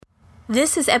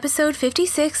This is episode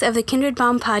 56 of the Kindred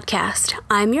Mom podcast.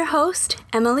 I'm your host,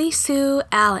 Emily Sue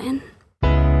Allen.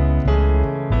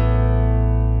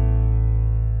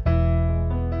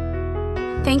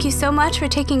 Thank you so much for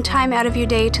taking time out of your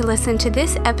day to listen to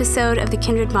this episode of the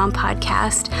Kindred Mom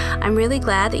podcast. I'm really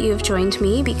glad that you have joined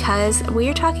me because we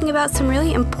are talking about some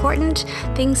really important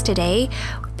things today.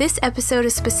 This episode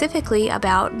is specifically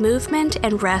about movement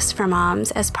and rest for moms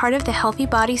as part of the Healthy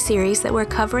Body series that we're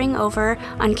covering over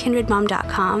on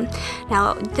kindredmom.com.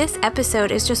 Now, this episode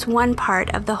is just one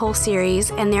part of the whole series,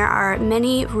 and there are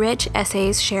many rich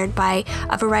essays shared by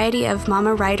a variety of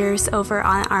mama writers over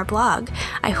on our blog.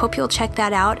 I hope you'll check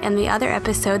that out and the other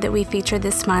episode that we featured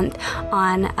this month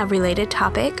on a related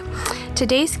topic.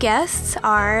 Today's guests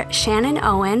are Shannon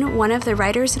Owen, one of the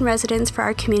writers in residence for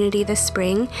our community this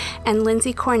spring, and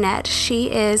Lindsey Cornett.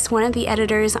 She is one of the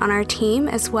editors on our team,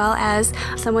 as well as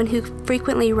someone who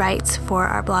frequently writes for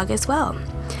our blog as well.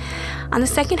 On the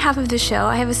second half of the show,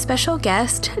 I have a special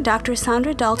guest, Dr.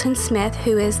 Saundra Dalton-Smith,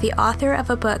 who is the author of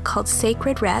a book called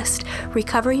Sacred Rest,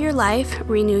 Recover Your Life,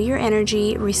 Renew Your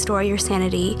Energy, Restore Your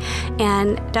Sanity.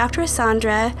 And Dr.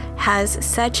 Saundra has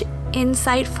such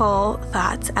insightful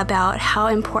thoughts about how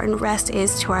important rest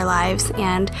is to our lives,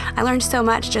 and I learned so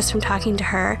much just from talking to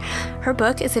her. Her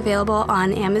book is available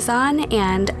on Amazon,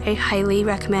 and I highly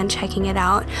recommend checking it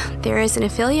out. There is an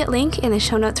affiliate link in the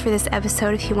show notes for this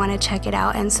episode if you want to check it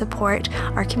out and support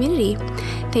our community.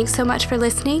 Thanks so much for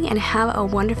listening, and have a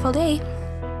wonderful day.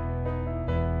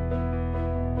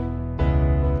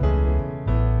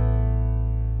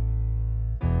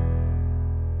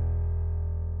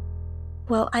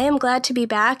 Well, I am glad to be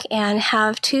back and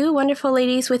have two wonderful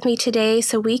ladies with me today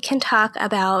so we can talk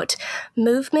about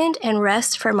movement and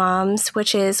rest for moms,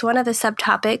 which is one of the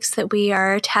subtopics that we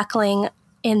are tackling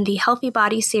in the Healthy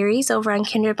Body series over on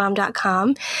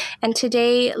kindredmom.com. And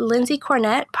today, Lindsey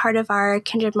Cornett, part of our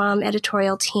Kindred Mom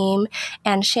editorial team,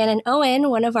 and Shannon Owen,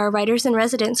 one of our writers in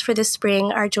residence for this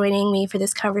spring, are joining me for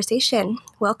this conversation.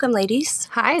 Welcome, ladies.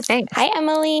 Hi, thanks. Hi,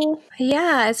 Emily.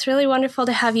 Yeah, it's really wonderful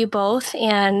to have you both.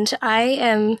 And I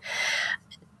am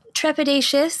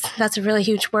trepidatious, that's a really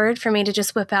huge word for me to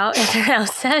just whip out at the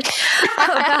outset,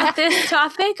 about this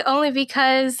topic, only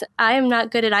because I am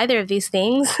not good at either of these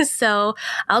things. So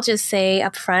I'll just say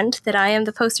up front that I am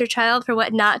the poster child for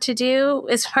what not to do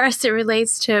as far as it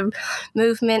relates to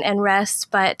movement and rest.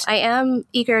 But I am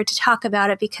eager to talk about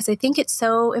it because I think it's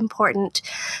so important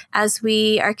as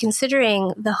we are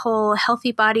considering the whole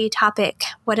healthy body topic,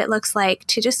 what it looks like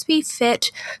to just be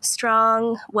fit,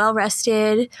 strong,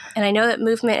 well-rested. And I know that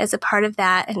movement is a part of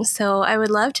that. And so I would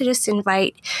love to just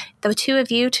invite the two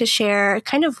of you to share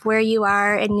kind of where you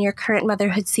are in your current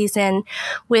motherhood season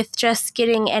with just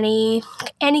getting any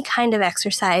kind of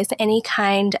exercise, any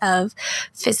kind of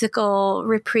physical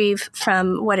reprieve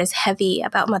from what is heavy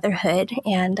about motherhood,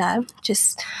 and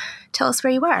just tell us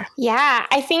where you are. Yeah,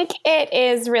 I think it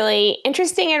is really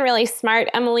interesting and really smart,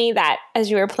 Emily, that as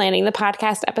you were planning the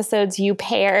podcast episodes, you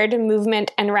paired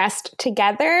movement and rest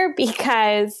together,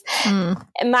 because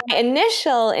my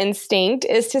initial instinct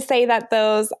is to say that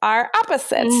those are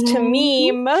opposites. Mm-hmm. To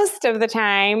me, most of the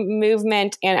time,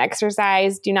 movement and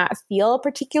exercise do not feel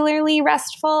particularly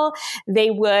restful. They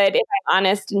would, if I'm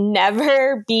honest,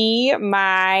 never be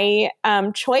my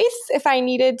choice if I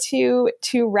needed to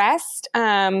rest.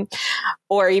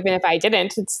 Or even if I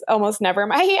didn't, it's almost never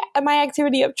my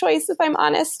activity of choice, if I'm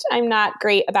honest. I'm not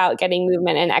great about getting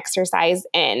movement and exercise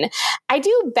in. I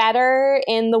do better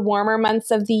in the warmer months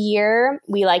of the year.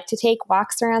 We like to take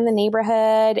walks around the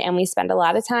neighborhood, and we spend a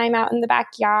lot of time out in the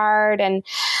backyard and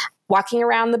walking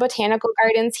around the botanical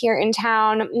gardens here in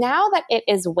town. Now that it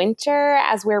is winter,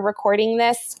 as we're recording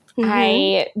this,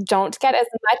 I don't get as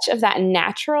much of that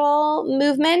natural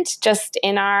movement just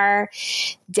in our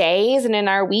days and in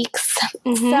our weeks.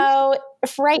 So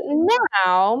right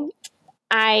now,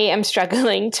 I am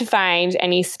struggling to find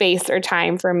any space or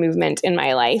time for movement in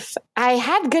my life. I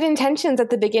had good intentions at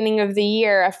the beginning of the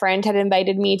year. A friend had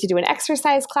invited me to do an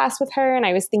exercise class with her, and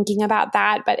I was thinking about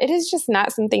that, but it is just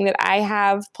not something that I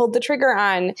have pulled the trigger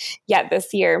on yet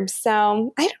this year.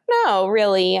 So I don't know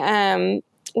really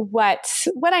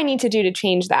what I need to do to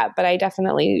change that, but I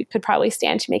definitely could probably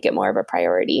stand to make it more of a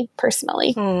priority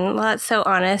personally. Well, that's so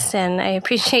honest, and I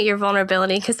appreciate your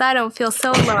vulnerability because I don't feel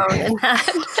so alone in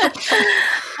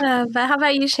that. But how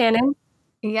about you, Shannon?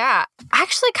 Yeah, I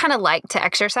actually kind of like to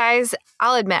exercise.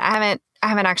 I'll admit I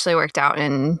haven't actually worked out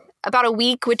in about a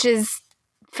week, which is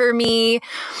for me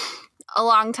a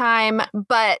long time.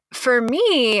 But for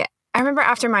me, I remember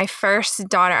after my first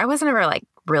daughter, I wasn't ever like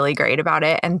really great about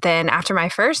it. And then after my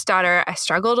first daughter, I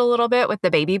struggled a little bit with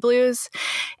the baby blues.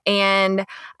 And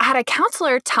I had a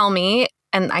counselor tell me,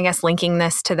 and I guess linking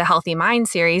this to the Healthy Mind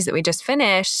series that we just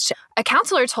finished, a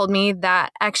counselor told me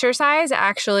that exercise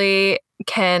actually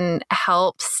can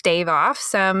help stave off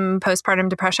some postpartum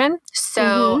depression.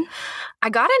 So I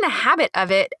got in a habit of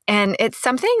it, and it's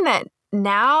something that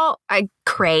now I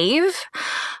crave,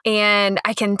 and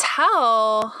I can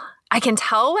tell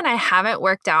when I haven't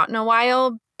worked out in a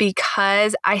while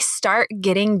because I start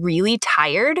getting really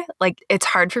tired. Like, it's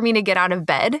hard for me to get out of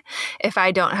bed if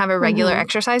I don't have a regular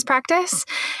exercise practice.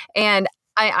 And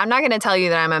I'm not going to tell you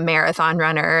that I'm a marathon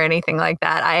runner or anything like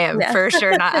that. I am for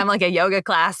sure not. I'm like a yoga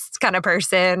class kind of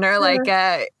person, or like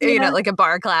a, you know, like a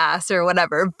bar class or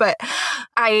whatever. But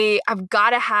I've got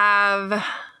to have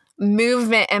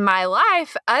movement in my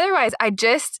life. Otherwise, I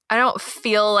don't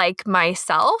feel like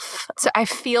myself. So I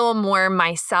feel more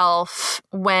myself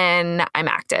when I'm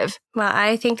active. Well,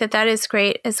 I think that is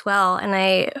great as well. And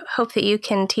I hope that you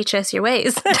can teach us your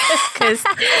ways, because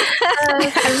for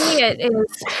me it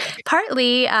is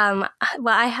partly,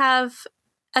 I have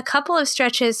a couple of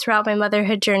stretches throughout my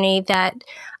motherhood journey that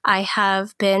I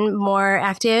have been more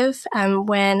active.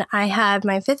 When I had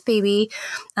my fifth baby,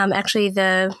 actually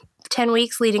the 10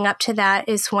 weeks leading up to that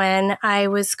is when I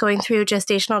was going through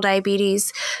gestational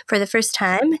diabetes for the first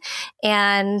time.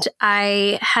 And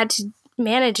I had to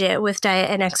manage it with diet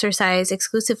and exercise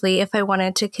exclusively if I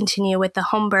wanted to continue with the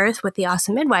home birth with the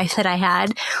awesome midwife that I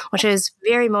had, which I was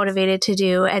very motivated to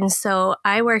do. And so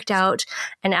I worked out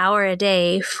an hour a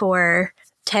day for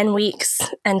 10 weeks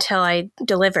until I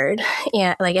delivered,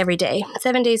 like every day,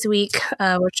 7 days a week,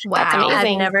 which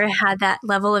I've never had that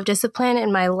level of discipline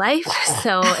in my life.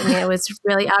 So, I mean, it was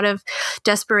really out of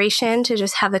desperation to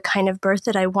just have the kind of birth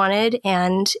that I wanted.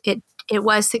 And it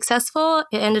was successful.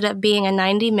 It ended up being a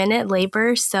 90-minute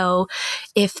labor. So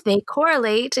if they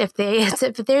correlate, if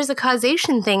there's a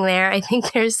causation thing there, I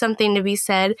think there's something to be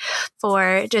said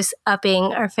for just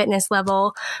upping our fitness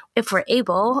level if we're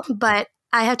able. But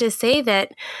I have to say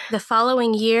that the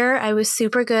following year, I was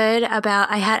super good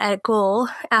I had a goal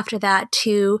after that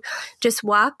to just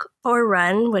walk or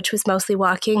run, which was mostly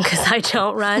walking because I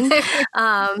don't run,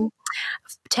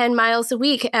 10 miles a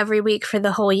week every week for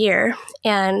the whole year.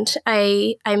 And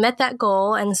I met that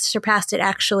goal and surpassed it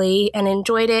actually, and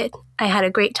enjoyed it. I had a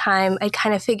great time. I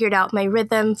kind of figured out my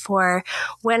rhythm for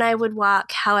when I would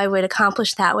walk, how I would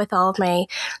accomplish that with all of my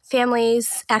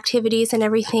family's activities and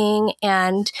everything.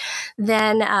 And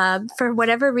then for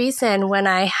whatever reason, when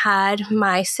I had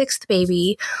my sixth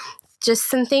baby, just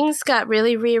some things got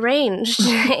really rearranged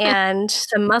and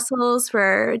some muscles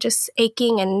were just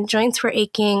aching and joints were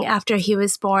aching after he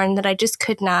was born that I just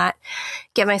could not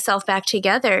get myself back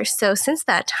together. So since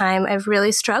that time, I've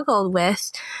really struggled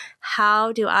with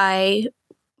how do I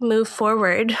move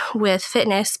forward with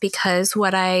fitness, because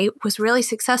what I was really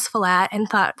successful at and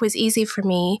thought was easy for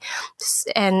me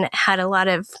and had a lot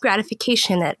of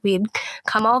gratification that we'd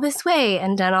come all this way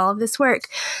and done all of this work,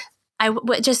 I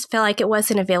just felt like it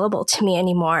wasn't available to me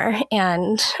anymore.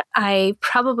 And I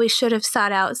probably should have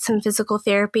sought out some physical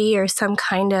therapy or some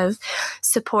kind of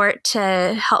support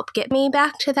to help get me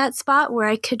back to that spot where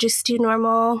I could just do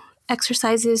normal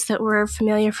exercises that were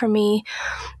familiar for me,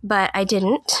 but I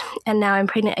didn't. And now I'm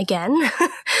pregnant again.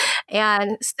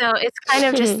 And so it's kind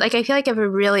of just like, I feel like I have a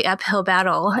really uphill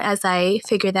battle as I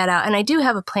figure that out. And I do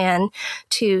have a plan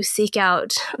to seek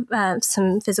out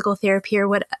some physical therapy or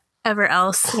whatever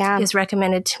else is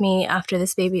recommended to me after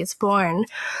this baby is born.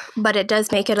 But it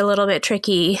does make it a little bit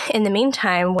tricky in the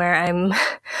meantime, where I'm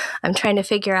trying to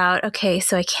figure out, okay,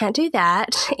 so I can't do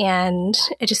that. And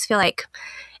I just feel like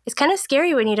it's kind of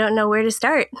scary when you don't know where to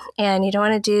start, and you don't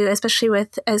want to do, especially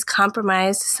with as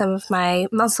compromised some of my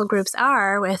muscle groups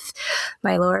are with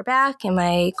my lower back and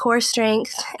my core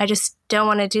strength. I just don't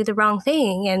want to do the wrong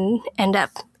thing and end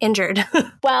up injured.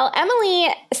 Well, Emily,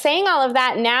 saying all of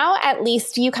that, now at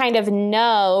least you kind of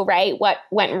know, right, what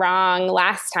went wrong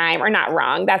last time, or not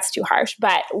wrong, that's too harsh,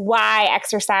 but why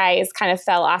exercise kind of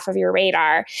fell off of your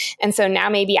radar. And so now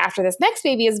maybe after this next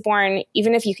baby is born,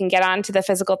 even if you can get onto the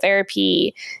physical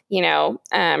therapy,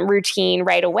 routine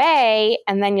right away,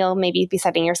 and then you'll maybe be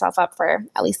setting yourself up for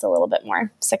at least a little bit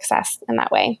more success in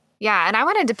that way. Yeah. And I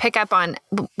wanted to pick up on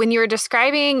when you were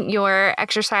describing your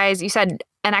exercise, you said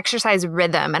an exercise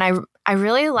rhythm. And I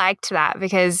really liked that,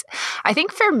 because I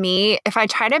think for me, if I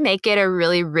try to make it a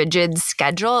really rigid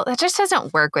schedule, that just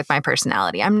doesn't work with my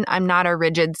personality. I'm not a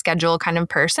rigid schedule kind of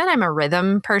person. I'm a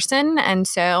rhythm person. And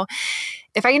so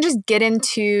if I can just get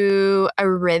into a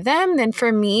rhythm, then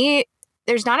for me,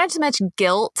 there's not as much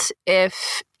guilt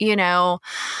if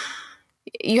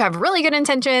you have really good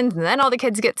intentions and then all the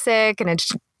kids get sick and it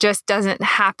just doesn't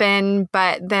happen.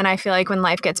 But then I feel like when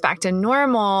life gets back to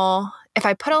normal, if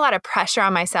I put a lot of pressure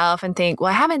on myself and think,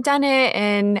 well, I haven't done it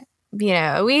in,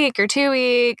 a week or 2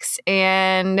 weeks,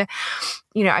 and,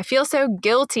 I feel so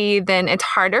guilty, then it's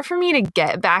harder for me to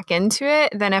get back into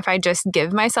it than if I just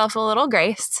give myself a little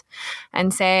grace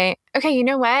and say, okay, you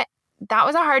know what? That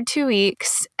was a hard 2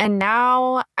 weeks, and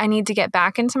now I need to get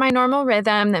back into my normal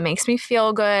rhythm that makes me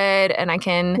feel good, and I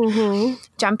can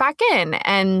jump back in.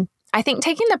 And I think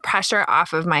taking the pressure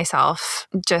off of myself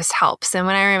just helps. And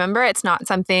when I remember it's not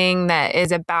something that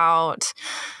is about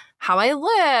how I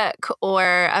look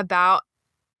or about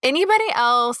anybody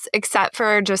else except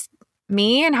for just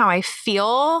me and how I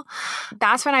feel,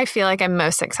 that's when I feel like I'm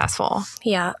most successful.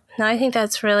 Yeah. No, I think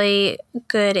that's really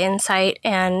good insight.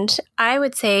 And I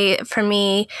would say for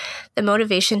me, the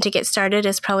motivation to get started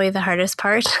is probably the hardest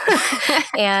part.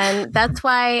 And that's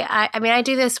why I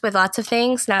do this with lots of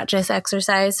things, not just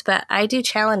exercise, but I do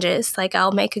challenges. Like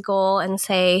I'll make a goal and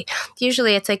say,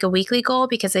 usually it's like a weekly goal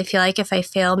because I feel like if I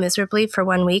fail miserably for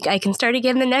 1 week, I can start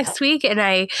again the next week. And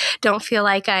I don't feel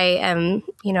like I am,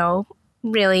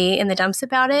 really in the dumps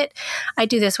about it. I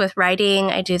do this with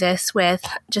writing. I do this with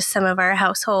just some of our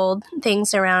household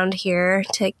things around here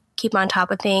to keep on top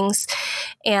of things.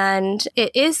 And it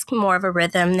is more of a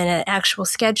rhythm than an actual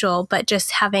schedule, but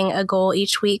just having a goal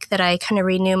each week that I kind of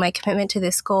renew my commitment to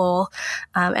this goal.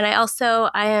 And I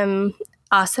am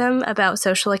awesome about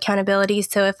social accountability.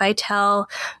 So if I tell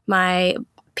my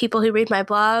people who read my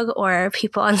blog or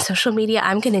people on social media,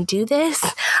 I'm going to do this,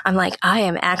 I'm like, I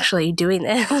am actually doing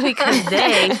this because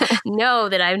they know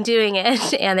that I'm doing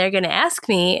it and they're going to ask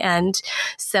me. And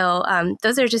so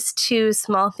those are just two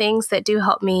small things that do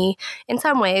help me in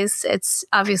some ways. It's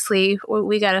obviously,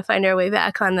 we got to find our way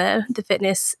back on the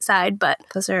fitness side, but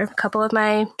those are a couple of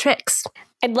my tricks.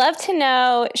 I'd love to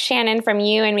know, Shannon, from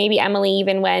you and maybe Emily,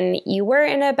 even when you were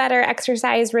in a better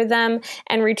exercise rhythm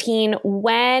and routine,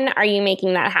 when are you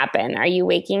making that happen? Are you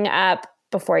waking up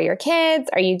before your kids?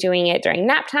 Are you doing it during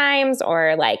nap times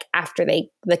or like after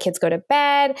the kids go to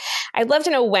bed? I'd love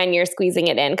to know when you're squeezing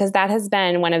it in because that has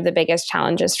been one of the biggest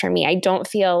challenges for me. I don't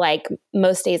feel like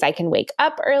most days I can wake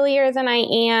up earlier than I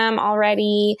am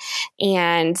already,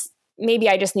 and maybe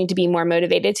I just need to be more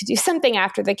motivated to do something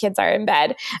after the kids are in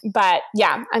bed. But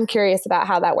yeah, I'm curious about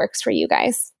how that works for you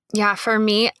guys. Yeah, for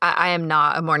me, I am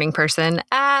not a morning person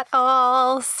at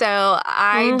all. So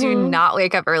I do not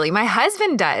wake up early. My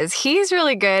husband does. He's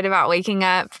really good about waking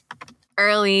up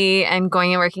early and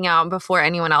going and working out before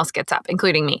anyone else gets up,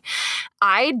 including me.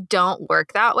 I don't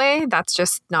work that way.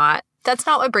 That's not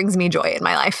what brings me joy in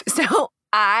my life. So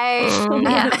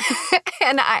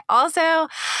and I also,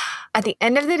 at the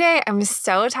end of the day, I'm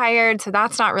so tired. So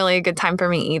that's not really a good time for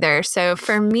me either. So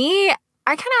for me, I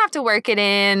kind of have to work it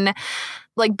in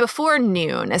like before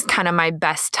noon is kind of my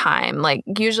best time. Like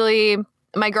usually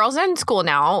my girls are in school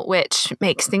now, which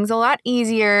makes things a lot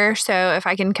easier. So if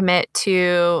I can commit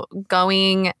to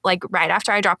going like right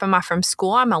after I drop them off from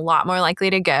school, I'm a lot more likely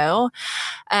to go.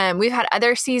 We've had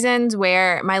other seasons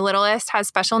where my littlest has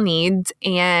special needs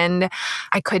and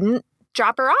I couldn't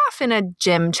drop her off in a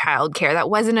gym childcare. That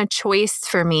wasn't a choice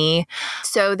for me.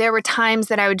 So there were times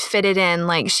that I would fit it in,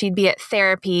 like she'd be at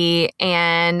therapy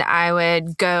and I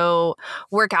would go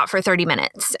work out for 30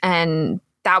 minutes. And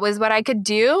that was what I could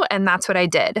do. And that's what I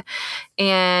did.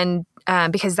 And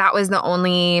because that was the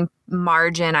only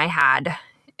margin I had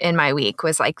in my week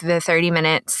was like the 30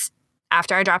 minutes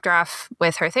after I dropped her off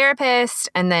with her therapist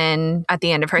and then at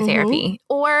the end of her therapy.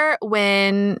 Or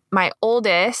when my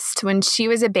oldest, when she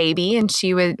was a baby and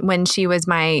when she was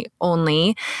my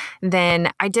only,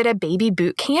 then I did a baby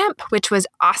boot camp, which was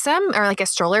awesome, or like a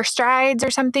stroller strides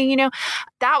or something,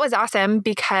 That was awesome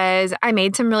because I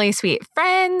made some really sweet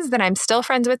friends that I'm still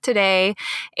friends with today.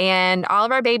 And all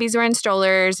of our babies were in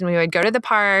strollers and we would go to the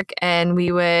park and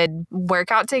we would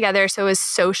work out together. So it was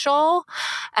social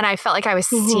and I felt like I was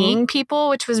seeing people,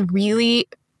 which was really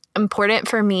important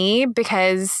for me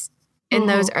because in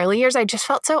those early years, I just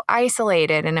felt so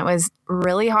isolated and it was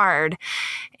really hard.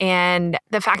 And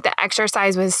the fact that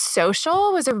exercise was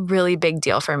social was a really big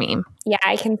deal for me. Yeah,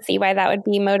 I can see why that would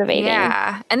be motivating.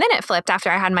 Yeah. And then it flipped after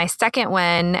I had my second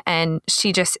one and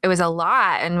it was a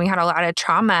lot and we had a lot of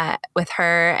trauma with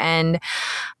her. And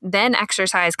then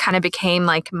exercise kind of became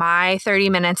like my 30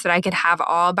 minutes that I could have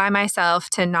all by myself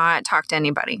to not talk to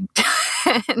anybody.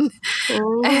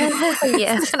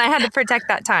 Yes. And I had to protect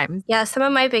that time. Yeah, some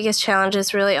of my biggest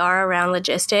challenges really are around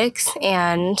logistics.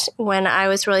 And when I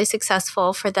was really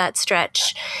successful for that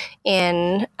stretch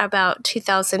in about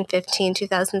 2015,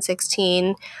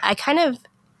 2016, I kind of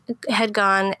had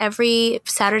gone every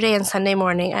Saturday and Sunday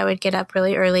morning. I would get up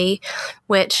really early,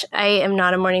 which I am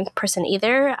not a morning person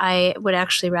either. I would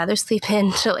actually rather sleep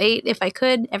in till 8 if I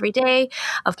could every day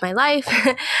of my life.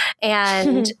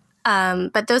 And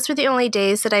but those were the only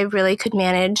days that I really could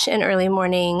manage an early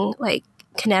morning, like,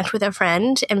 connect with a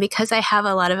friend. And because I have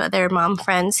a lot of other mom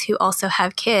friends who also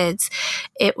have kids,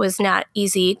 it was not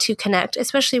easy to connect,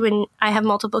 especially when I have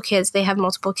multiple kids, they have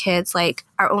multiple kids. Like,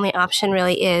 our only option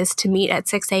really is to meet at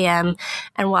 6 a.m.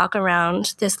 and walk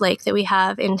around this lake that we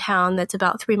have in town that's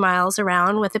about 3 miles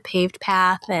around with a paved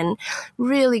path and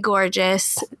really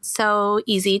gorgeous. So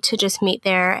easy to just meet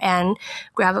there and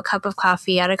grab a cup of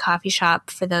coffee at a coffee shop.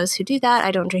 For those who do that,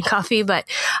 I don't drink coffee, but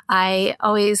I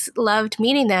always loved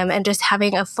meeting them and just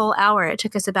having a full hour. It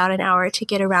took us about an hour to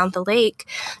get around the lake.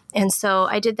 And so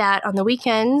I did that on the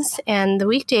weekends, and the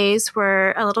weekdays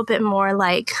were a little bit more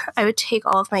like I would take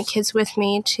all of my kids with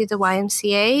me to the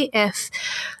YMCA if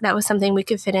that was something we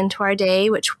could fit into our day,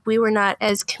 which we were not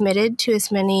as committed to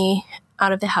as many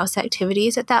out of the house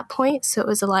activities at that point. So it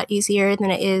was a lot easier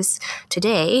than it is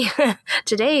today.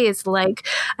 Today is like,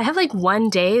 I have like one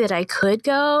day that I could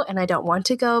go and I don't want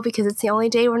to go because it's the only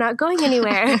day we're not going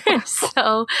anywhere.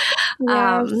 So,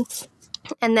 Yes.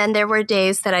 and then there were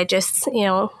days that I just,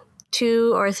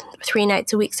 2 or 3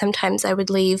 nights a week, sometimes I would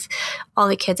leave all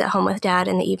the kids at home with Dad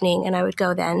in the evening, and I would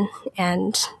go then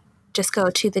and just go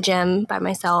to the gym by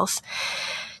myself.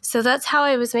 So that's how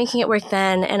I was making it work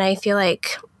then. And I feel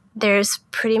like there's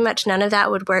pretty much none of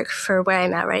that would work for where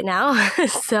I'm at right now.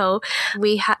 So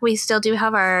we still do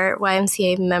have our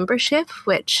YMCA membership,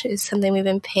 which is something we've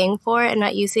been paying for and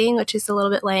not using, which is a little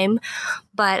bit lame.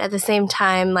 But at the same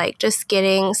time, like, just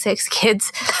getting 6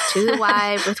 kids to the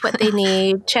Y with what they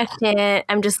need, checked in,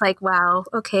 I'm just like, wow,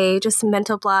 okay, just a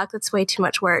mental block. That's way too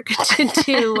much work to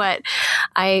do what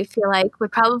I feel like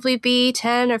would probably be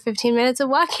 10 or 15 minutes of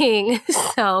walking.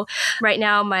 So right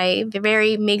now, my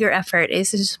very meager effort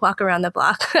is to just walk around the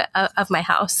block of my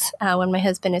house when my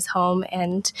husband is home.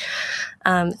 And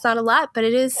it's not a lot, but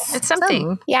it's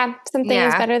something. Yeah, something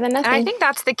is better than nothing. And I think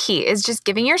that's the key, is just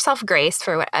giving yourself grace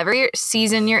for whatever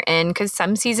season you're in, because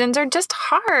some seasons are just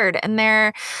hard and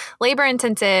they're labor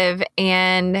intensive.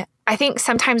 And I think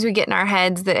sometimes we get in our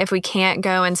heads that if we can't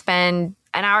go and spend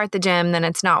an hour at the gym, then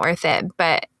it's not worth it.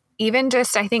 But even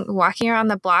just, I think, walking around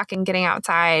the block and getting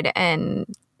outside and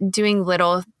doing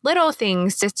little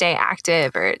things to stay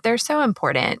active, they're so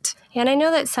important. And I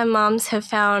know that some moms have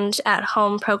found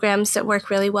at-home programs that work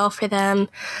really well for them.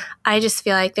 I just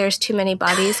feel like there's too many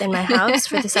bodies in my house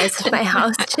for the size of my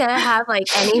house to have like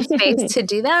any space to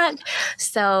do that.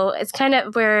 So it's kind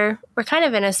of, we're kind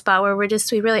of in a spot where we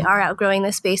really are outgrowing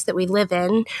the space that we live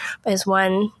in as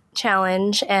one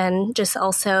challenge, and just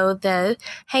also the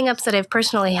hangups that I've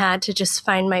personally had to just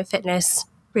find my fitness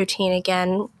routine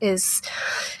again is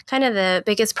kind of the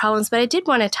biggest problems. But I did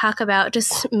want to talk about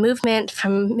just movement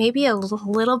from maybe a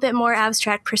little bit more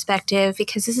abstract perspective,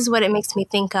 because this is what it makes me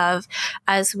think of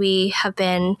as we have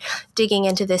been digging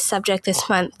into this subject this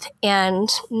month. And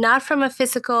not from a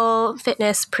physical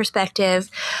fitness perspective,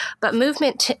 but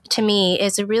movement to me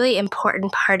is a really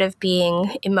important part of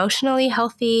being emotionally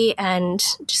healthy and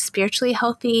just spiritually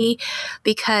healthy,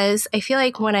 because I feel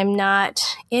like when I'm not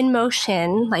in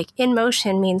motion, like in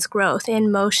motion means growth.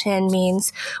 In motion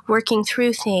means working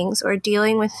through things or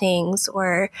dealing with things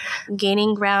or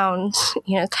gaining ground,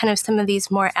 kind of some of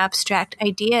these more abstract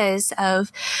ideas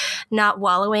of not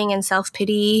wallowing in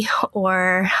self-pity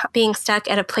or being stuck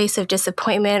at a place of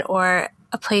disappointment or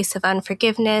a place of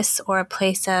unforgiveness or a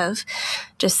place of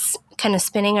just kind of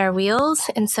spinning our wheels.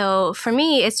 And so for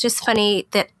me, it's just funny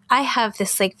that I have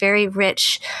this like very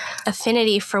rich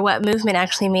affinity for what movement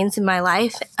actually means in my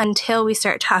life until we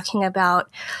start talking about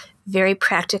very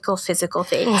practical physical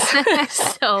things.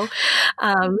 So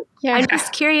I'm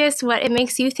just curious what it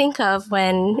makes you think of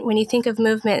when you think of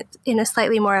movement in a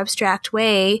slightly more abstract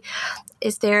way.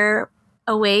 Is there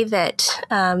a way that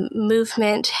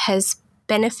movement has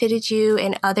benefited you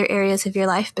in other areas of your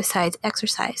life besides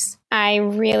exercise? I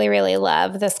really, really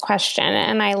love this question,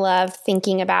 and I love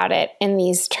thinking about it in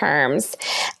these terms.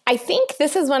 I think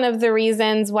this is one of the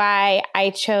reasons why I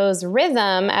chose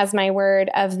rhythm as my word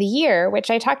of the year, which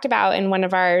I talked about in one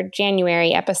of our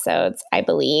January episodes, I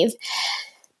believe.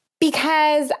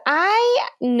 Because I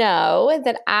know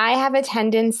that I have a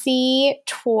tendency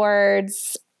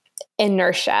towards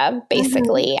inertia,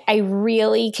 basically. I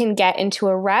really can get into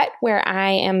a rut where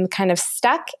I am kind of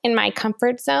stuck in my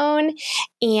comfort zone.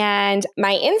 And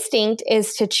my instinct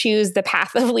is to choose the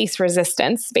path of least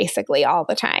resistance, basically, all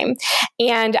the time.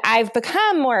 And I've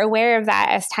become more aware of that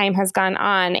as time has gone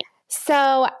on.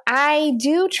 So I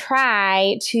do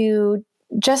try to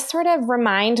just sort of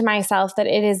remind myself that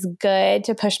it is good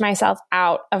to push myself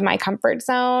out of my comfort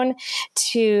zone,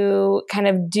 to kind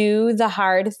of do the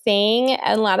hard thing.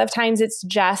 And a lot of times it's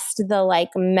just the like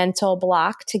mental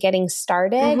block to getting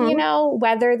started, you know,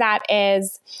 whether that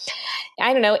is,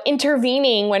 I don't know,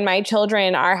 intervening when my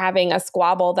children are having a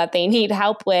squabble that they need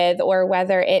help with, or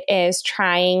whether it is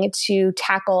trying to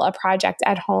tackle a project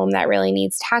at home that really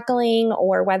needs tackling,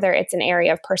 or whether it's an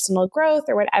area of personal growth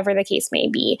or whatever the case may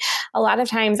be. A lot of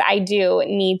times I do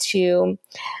need to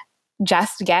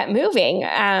just get moving.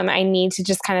 I need to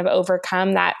just kind of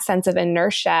overcome that sense of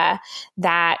inertia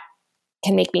that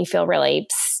can make me feel really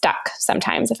stuck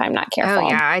sometimes if I'm not careful. Oh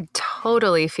yeah, I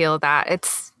totally feel that.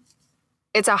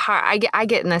 It's a hard, I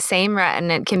get in the same rut,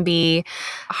 and it can be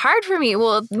hard for me.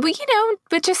 Well, you know,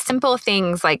 with just simple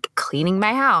things like cleaning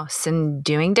my house and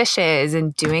doing dishes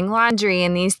and doing laundry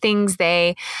and these things,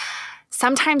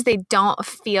 sometimes they don't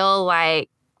feel like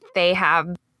they have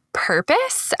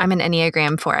purpose. I'm an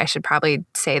Enneagram 4. I should probably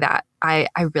say that. I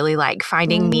really like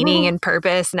finding meaning and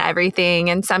purpose and everything.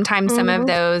 And sometimes some of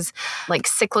those like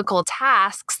cyclical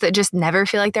tasks that just never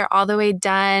feel like they're all the way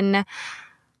done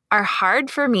are hard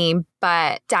for me,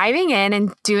 but diving in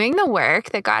and doing the work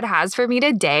that God has for me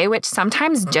today, which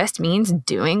sometimes just means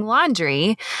doing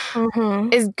laundry,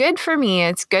 is good for me.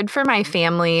 It's good for my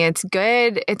family. It's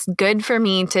good for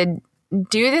me to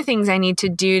do the things I need to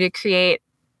do to create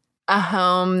a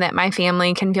home that my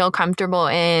family can feel comfortable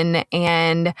in.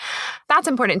 And that's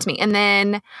important to me. And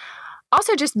then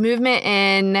also just movement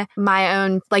in my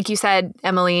own, like you said,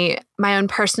 Emily, my own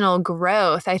personal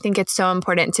growth. I think it's so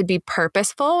important to be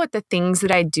purposeful with the things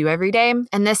that I do every day.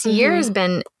 And this year has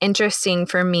been interesting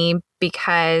for me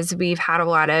because we've had a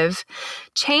lot of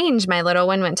change. My little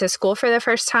one went to school for the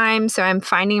first time. So I'm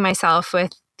finding myself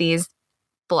with these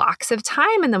blocks of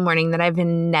time in the morning that I've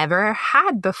never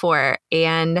had before.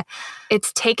 And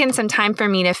it's taken some time for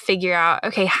me to figure out,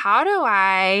 okay, how do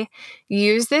I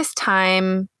use this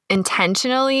time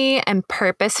intentionally and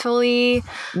purposefully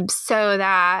so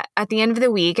that at the end of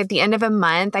the week, at the end of a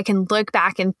month, I can look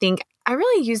back and think, I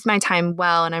really used my time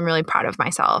well, and I'm really proud of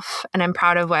myself. And I'm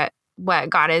proud of what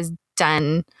God has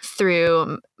done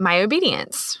through my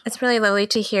obedience. It's really lovely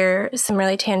to hear some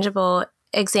really tangible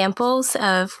examples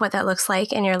of what that looks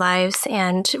like in your lives.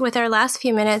 And with our last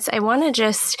few minutes, I want to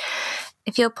just,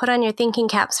 if you'll put on your thinking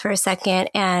caps for a second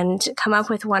and come up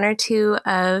with one or two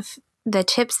of the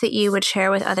tips that you would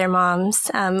share with other moms,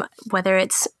 whether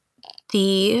it's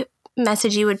the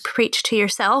message you would preach to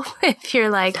yourself if you're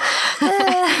like,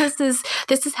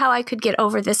 this is how I could get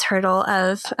over this hurdle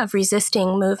of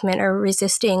resisting movement or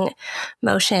resisting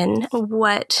motion,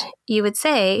 what you would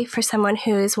say for someone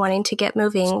who is wanting to get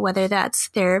moving, whether that's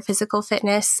their physical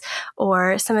fitness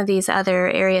or some of these other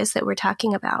areas that we're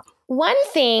talking about. One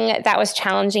thing that was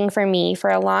challenging for me for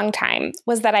a long time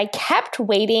was that I kept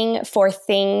waiting for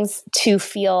things to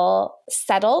feel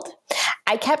settled.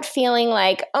 I kept feeling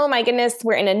like, oh my goodness,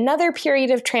 we're in another period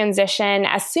of transition.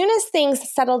 As soon as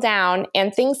things settle down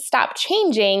and things stop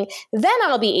changing, then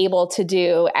I'll be able to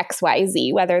do X, Y,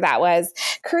 Z, whether that was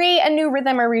create a new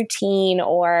rhythm or routine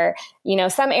or, you know,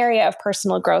 some area of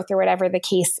personal growth or whatever the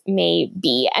case may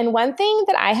be. And one thing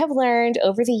that I have learned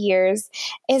over the years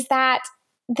is that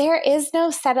there is no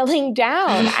settling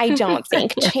down, I don't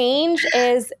think. Change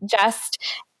is just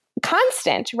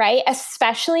constant, right?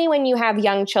 Especially when you have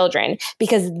young children,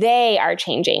 because they are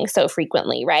changing so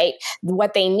frequently, right?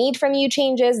 What they need from you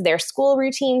changes, their school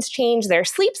routines change, their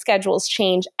sleep schedules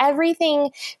change,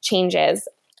 everything changes.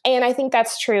 And I think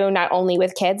that's true not only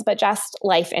with kids, but just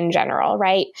life in general,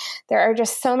 right? There are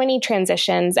just so many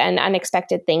transitions and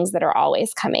unexpected things that are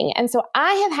always coming. And so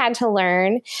I have had to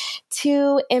learn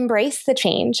to embrace the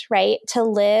change, right? To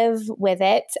live with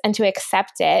it and to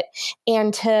accept it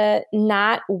and to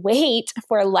not wait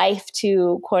for life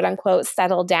to quote unquote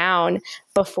settle down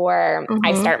before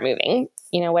I start moving,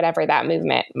 you know, whatever that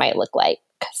movement might look like.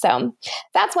 So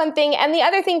that's one thing. And the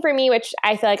other thing for me, which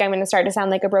I feel like I'm going to start to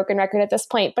sound like a broken record at this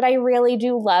point, but I really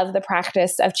do love the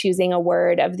practice of choosing a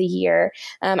word of the year.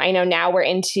 I know now we're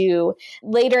into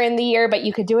later in the year, but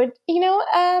you could do it, you know,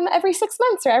 every 6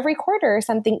 months or every quarter or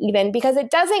something even, because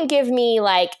it doesn't give me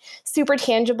like super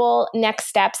tangible next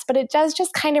steps, but it does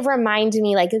just kind of remind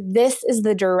me like, this is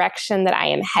the direction that I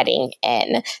am heading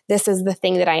in. This is the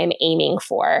thing that I am aiming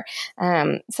for.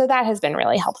 So that has been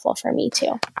really helpful for me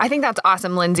too. I think that's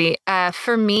awesome, Lindsey.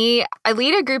 For me, I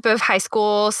lead a group of high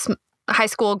school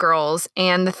girls,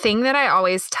 and the thing that I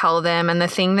always tell them and the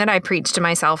thing that I preach to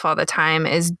myself all the time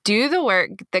is do the work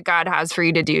that God has for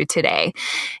you to do today.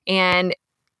 And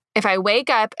if I wake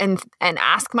up and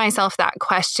ask myself that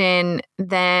question,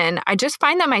 then I just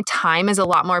find that my time is a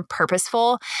lot more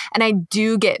purposeful and I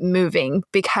do get moving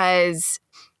because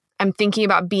I'm thinking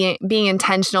about being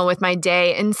intentional with my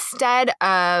day instead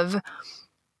of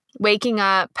waking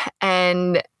up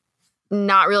and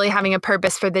not really having a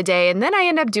purpose for the day. And then I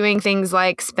end up doing things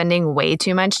like spending way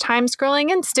too much time scrolling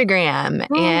Instagram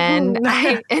and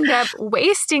I end up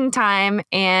wasting time.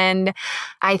 And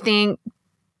I think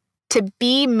to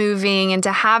be moving and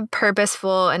to have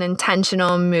purposeful and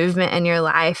intentional movement in your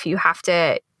life, you have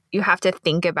to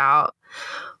think about,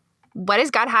 what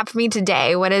does God have for me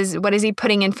today? What is he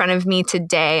putting in front of me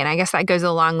today? And I guess that goes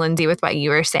along, Lindsey, with what you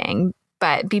were saying.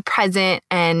 But be present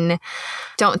and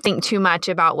don't think too much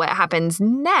about what happens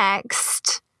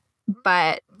next,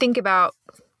 but think about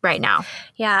right now.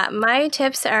 Yeah, my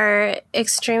tips are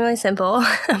extremely simple,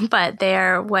 but they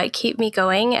are what keep me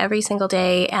going every single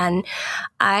day. And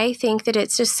I think that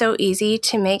it's just so easy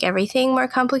to make everything more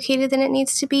complicated than it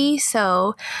needs to be.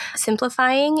 So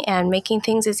simplifying and making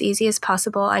things as easy as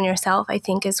possible on yourself, I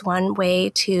think, is one way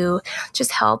to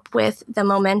just help with the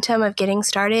momentum of getting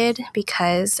started.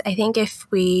 Because I think if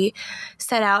we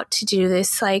set out to do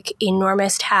this like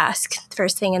enormous task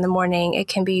first thing in the morning, it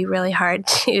can be really hard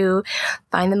to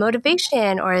find the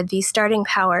motivation or the starting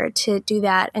power to do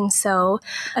that. And so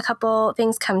a couple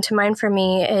things come to mind for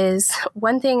me is,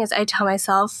 one thing is I tell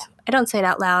myself, I don't say it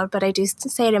out loud, but I do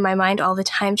say it in my mind all the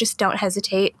time, just don't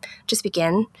hesitate, just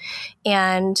begin.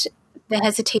 And the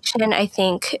hesitation, I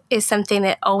think, is something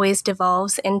that always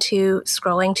devolves into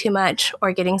scrolling too much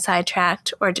or getting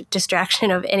sidetracked or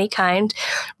distraction of any kind,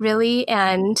 really.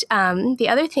 And the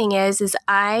other thing is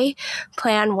I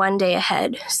plan one day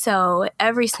ahead. So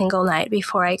every single night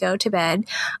before I go to bed,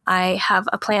 I have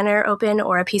a planner open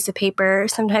or a piece of paper,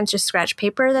 sometimes just scratch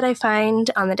paper that I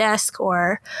find on the desk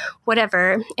or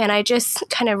whatever. And I just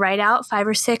kind of write out 5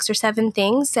 or 6 or 7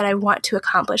 things that I want to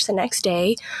accomplish the next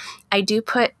day. I do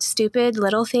put stupid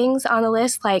little things on the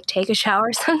list, like take a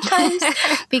shower sometimes,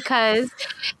 because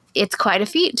it's quite a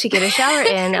feat to get a shower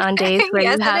in on days where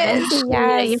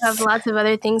Yes, you have lots of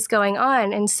other things going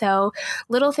on. And so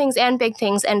little things and big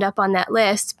things end up on that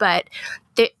list. But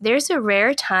there's a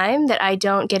rare time that I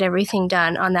don't get everything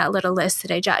done on that little list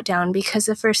that I jot down, because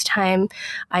the first time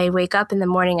I wake up in the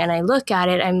morning and I look at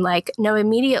it, I'm like, no,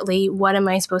 immediately, what am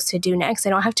I supposed to do next?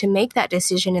 I don't have to make that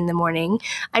decision in the morning.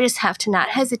 I just have to not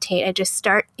hesitate. I just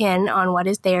start in on what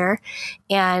is there.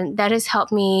 And that has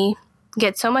helped me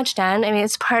get so much done. I mean,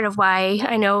 it's part of why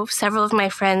I know several of my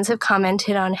friends have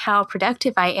commented on how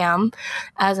productive I am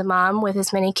as a mom with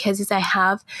as many kids as I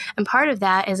have. And part of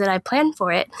that is that I plan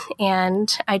for it.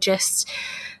 And I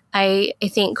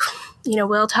think,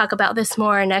 we'll talk about this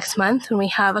more next month when we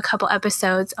have a couple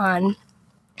episodes on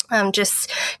just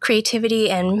creativity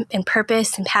and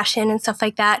purpose and passion and stuff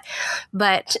like that.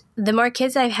 But the more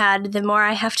kids I've had, the more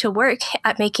I have to work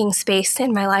at making space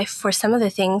in my life for some of the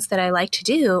things that I like to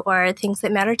do or things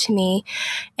that matter to me.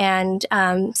 And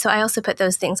so I also put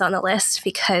those things on the list,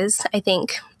 because I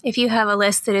think if you have a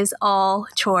list that is all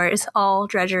chores, all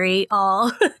drudgery,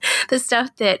 all the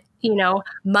stuff that,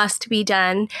 must be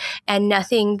done, and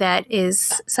nothing that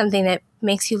is something that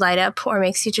makes you light up or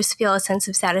makes you just feel a sense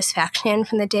of satisfaction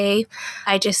from the day,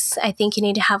 I think you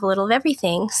need to have a little of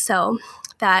everything. So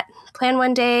that plan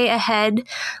one day ahead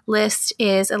list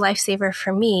is a lifesaver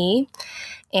for me.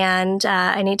 And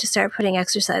I need to start putting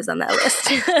exercise on that list.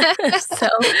 So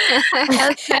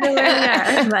that's kind of where we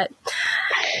are. But,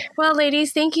 well,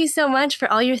 ladies, thank you so much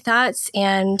for all your thoughts.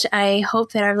 And I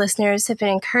hope that our listeners have been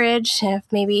encouraged and have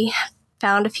maybe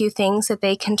found a few things that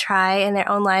they can try in their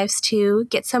own lives to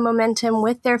get some momentum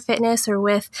with their fitness or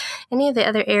with any of the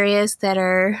other areas that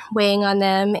are weighing on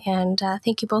them. And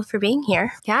thank you both for being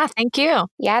here. Yeah, thank you.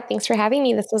 Yeah, thanks for having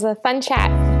me. This was a fun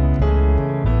chat.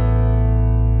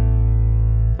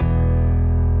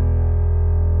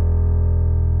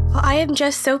 Well, I am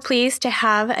just so pleased to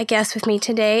have a guest with me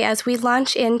today as we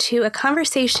launch into a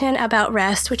conversation about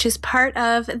rest, which is part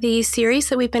of the series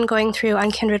that we've been going through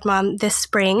on Kindred Mom this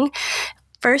spring.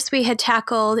 First, we had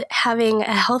tackled having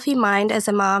a healthy mind as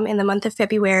a mom in the month of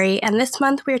February, and this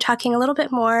month we're talking a little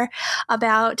bit more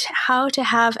about how to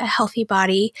have a healthy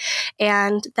body,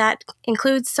 and that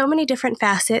includes so many different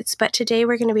facets, but today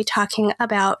we're going to be talking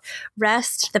about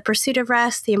rest, the pursuit of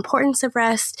rest, the importance of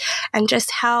rest, and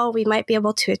just how we might be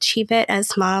able to achieve it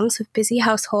as moms with busy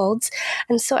households.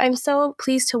 And so I'm so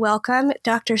pleased to welcome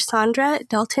Dr. Saundra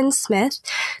Dalton-Smith.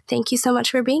 Thank you so much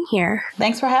for being here.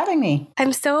 Thanks for having me.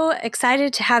 I'm so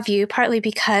excited to have you, partly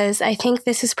because I think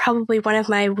this is probably one of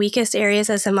my weakest areas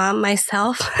as a mom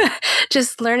myself,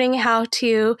 just learning how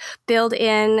to build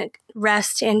in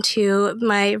rest into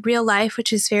my real life,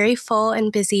 which is very full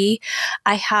and busy.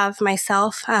 I have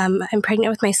myself, I'm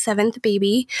pregnant with my 7th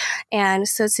baby. And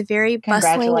so it's a very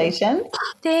Congratulations.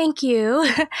 Thank you.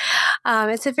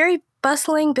 It's a very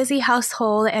bustling, busy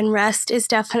household, and rest is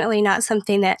definitely not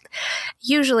something that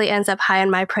usually ends up high on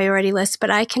my priority list,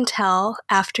 but I can tell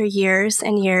after years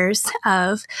and years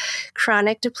of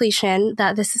chronic depletion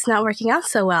that this is not working out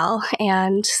so well.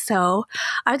 And so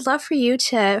I'd love for you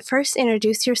to first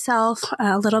introduce yourself,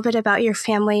 a little bit about your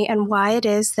family, and why it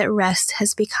is that rest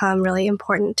has become really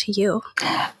important to you.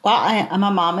 Well, I'm a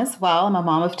mom as well. I'm a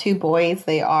mom of 2 boys.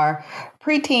 They are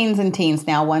preteens and teens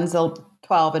now. One's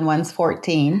 12 and one's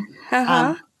 14.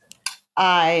 Uh-huh.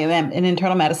 I am an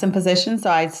internal medicine physician, so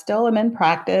I still am in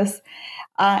practice.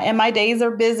 And my days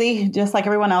are busy, just like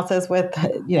everyone else is with,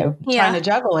 trying to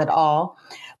juggle it all.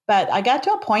 But I got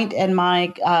to a point in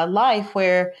my life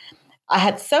where I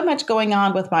had so much going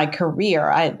on with my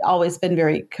career. I'd always been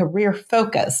very career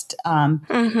focused.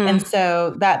 And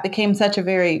so that became such a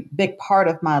very big part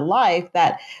of my life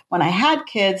that when I had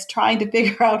kids, trying to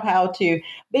figure out how to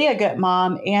be a good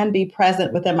mom and be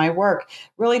present within my work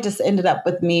really just ended up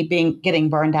with me getting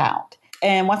burned out.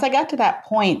 And once I got to that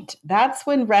point, that's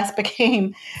when rest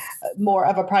became more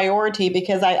of a priority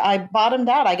because I bottomed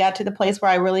out. I got to the place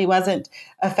where I really wasn't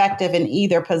effective in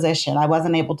either position. I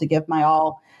wasn't able to give my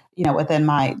all, within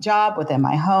my job, within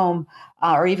my home,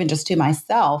 or even just to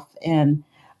myself. And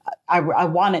I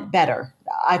wanted better.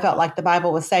 I felt like the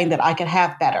Bible was saying that I could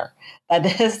have better, that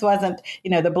this wasn't,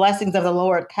 the blessings of the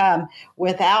Lord come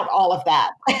without all of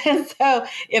that. And so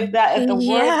if the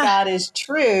word of God is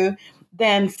true,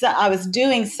 then I was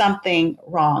doing something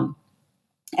wrong.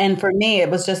 And for me,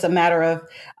 it was just a matter of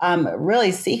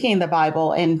really seeking the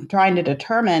Bible and trying to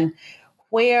determine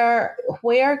where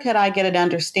could I get an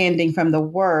understanding from the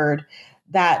word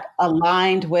that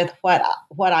aligned with what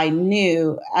I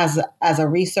knew as a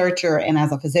researcher and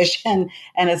as a physician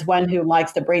and as one who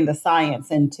likes to bring the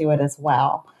science into it as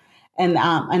well. And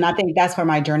I think that's where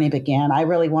my journey began. I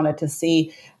really wanted to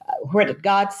see where did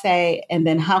God say, and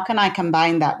then how can I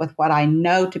combine that with what I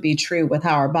know to be true with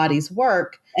how our bodies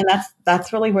work? And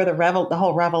that's really where the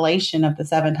whole revelation of the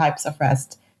 7 types of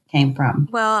rest came from.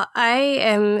 Well, I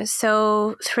am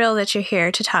so thrilled that you're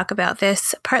here to talk about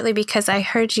this, partly because I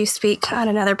heard you speak on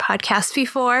another podcast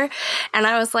before, and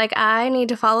I was like, I need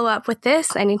to follow up with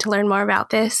this. I need to learn more about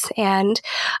this. And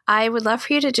I would love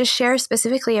for you to just share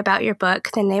specifically about your book,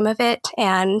 the name of it,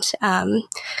 and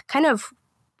kind of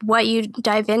what you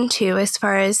dive into as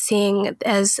far as seeing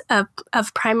as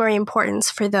of primary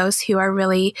importance for those who are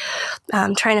really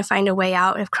trying to find a way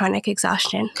out of chronic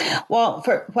exhaustion. Well,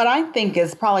 for what I think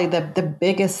is probably the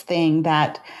biggest thing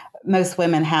that most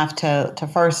women have to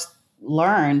first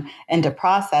learn and to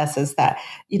process is that,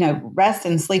 rest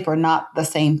and sleep are not the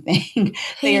same thing.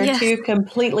 They are 2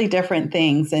 completely different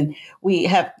things. And we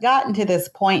have gotten to this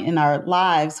point in our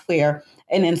lives where,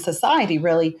 and in society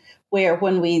really, where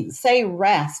when we say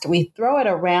rest, we throw it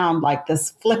around like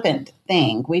this flippant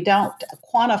thing. We don't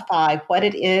quantify what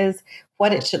it is,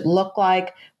 what it should look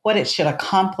like, what it should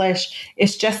accomplish.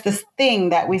 It's just this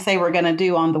thing that we say we're going to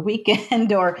do on the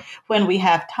weekend or when we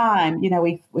have time.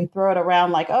 We throw it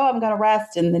around like, oh, I'm going to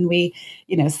rest. And then we,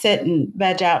 sit and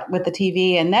veg out with the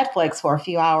TV and Netflix for a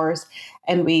few hours.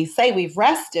 And we say we've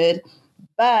rested.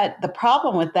 But the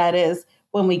problem with that is,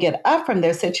 when we get up from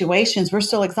those situations, we're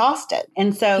still exhausted.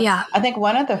 And so I think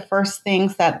one of the first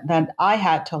things that I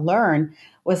had to learn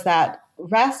was that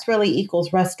rest really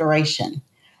equals restoration.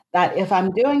 That if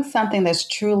I'm doing something that's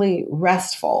truly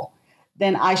restful,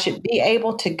 then I should be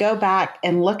able to go back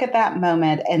and look at that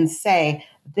moment and say,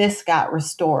 this got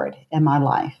restored in my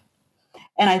life.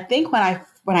 And I think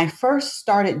when I first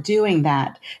started doing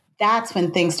that, that's when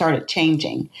things started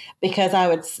changing because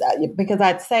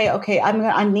I'd say, okay,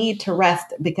 I need to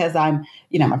rest because I'm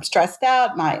stressed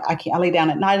out. I lay down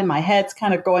at night and my head's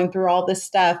kind of going through all this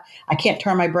stuff. I can't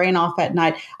turn my brain off at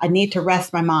night. I need to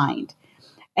rest my mind.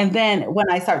 And then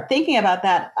when I start thinking about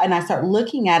that and I start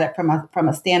looking at it from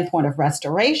a standpoint of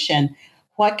restoration,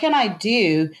 what can I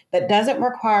do that doesn't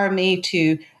require me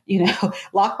to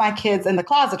lock my kids in the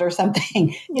closet or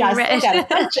something? I still got to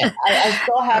function. I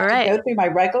still have to go through my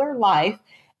regular life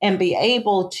and be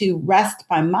able to rest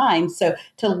my mind. So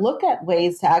to look at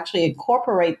ways to actually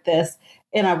incorporate this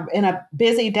in a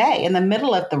busy day, in the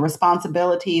middle of the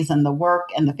responsibilities and the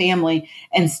work and the family,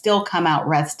 and still come out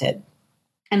rested.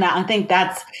 And I think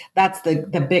that's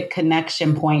the big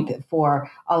connection point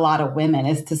for a lot of women,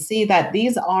 is to see that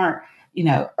these aren't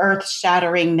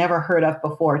earth-shattering, never heard of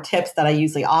before tips that I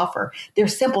usually offer. They're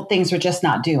simple things we're just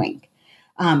not doing.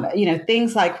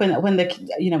 Things like when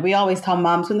the, we always tell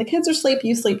moms, when the kids are asleep,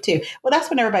 you sleep too. Well, that's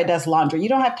when everybody does laundry. You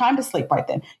don't have time to sleep right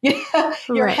then.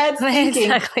 Your head's thinking,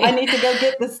 exactly. I need to go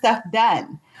get this stuff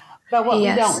done. But what we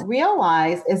don't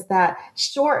realize is that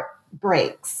short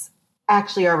breaks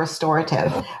actually are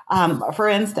restorative. For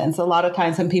instance, a lot of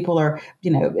times when people are,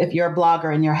 if you're a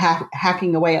blogger and you're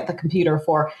hacking away at the computer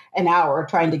for an hour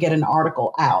trying to get an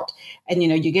article out, and,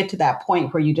 you get to that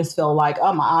point where you just feel like,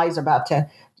 oh, my eyes are about to,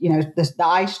 the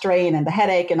eye strain and the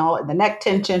headache and all the neck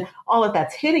tension, all of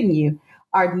that's hitting you.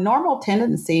 Our normal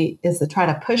tendency is to try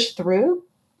to push through,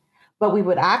 but we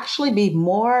would actually be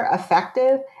more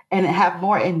effective and have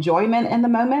more enjoyment in the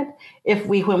moment if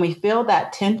when we feel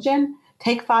that tension,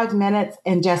 take 5 minutes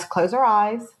and just close our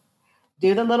eyes,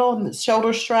 do the little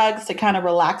shoulder shrugs to kind of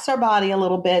relax our body a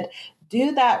little bit,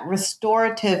 do that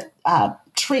restorative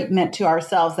treatment to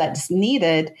ourselves that's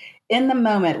needed in the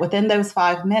moment within those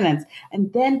 5 minutes,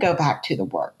 and then go back to the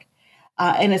work.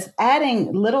 And it's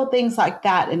adding little things like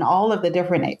that in all of the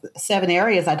different 7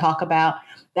 areas I talk about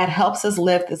that helps us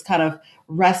live this kind of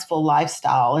restful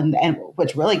lifestyle and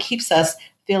which really keeps us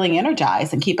feeling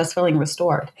energized and keep us feeling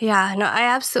restored. Yeah, no, I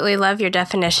absolutely love your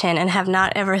definition and have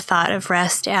not ever thought of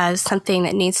rest as something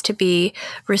that needs to be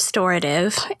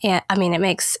restorative. I mean, it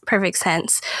makes perfect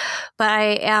sense. But I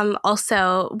am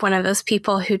also one of those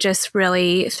people who just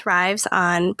really thrives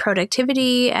on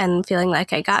productivity and feeling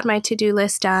like I got my to-do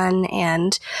list done.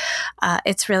 And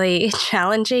it's really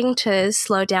challenging to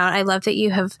slow down. I love that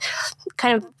you have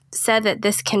kind of said that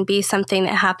this can be something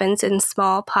that happens in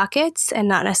small pockets and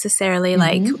not necessarily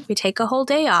like we take a whole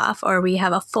day off or we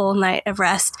have a full night of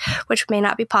rest, which may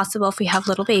not be possible if we have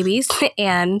little babies.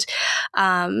 And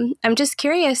I'm just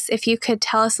curious if you could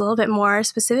tell us a little bit more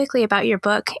specifically about your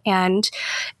book and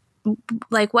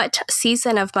like what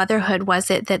season of motherhood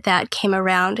was it that came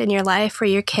around in your life? Were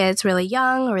your kids really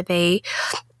young? Or were they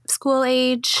school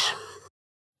age?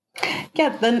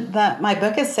 Yeah, my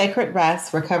book is Sacred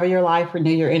Rest, Recover Your Life,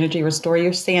 Renew Your Energy, Restore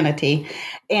Your Sanity.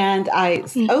 And I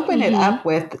open it up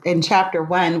in chapter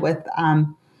 1 with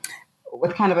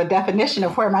kind of a definition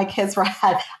of where my kids were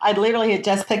at. I literally had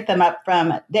just picked them up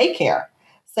from daycare.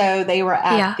 So they were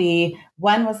at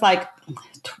one was like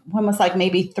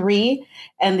maybe 3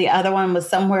 and the other one was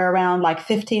somewhere around like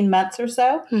 15 months or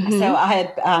so. So I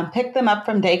had picked them up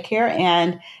from daycare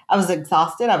and I was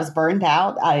exhausted. I was burned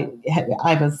out. I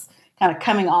was kind of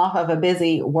coming off of a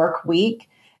busy work week.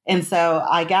 And so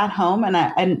I got home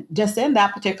and just in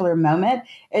that particular moment,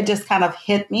 it just kind of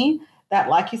hit me that,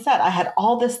 like you said, I had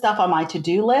all this stuff on my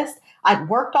to-do list. I'd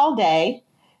worked all day.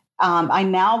 I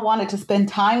now wanted to spend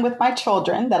time with my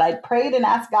children that I'd prayed and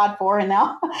asked God for, and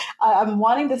now I'm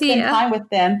wanting to spend time with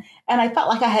them. And I felt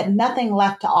like I had nothing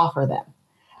left to offer them.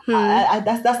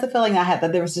 That's the feeling I had,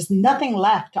 that there was just nothing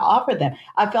left to offer them.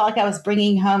 I felt like I was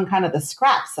bringing home kind of the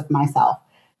scraps of myself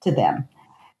to them.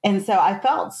 And so I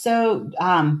felt so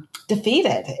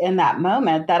defeated in that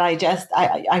moment that I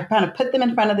kind of put them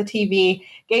in front of the TV,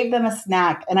 gave them a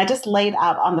snack, and I just laid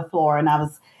out on the floor. And I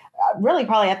was really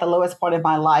probably at the lowest point of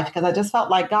my life because I just felt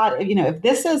like, God, if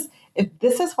this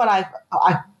is what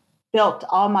I've built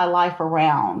all my life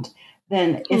around,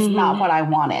 then it's not what I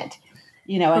wanted.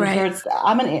 And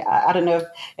I don't know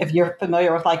if you're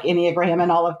familiar with like Enneagram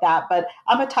and all of that, but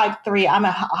I'm a type 3. I'm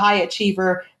a high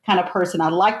achiever kind of person. I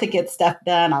like to get stuff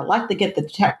done. I like to get the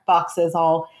check boxes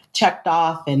all checked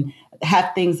off and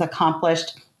have things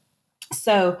accomplished.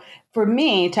 So for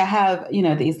me to have,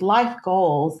 these life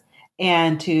goals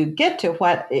and to get to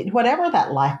whatever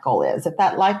that life goal is, if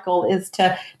that life goal is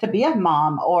to be a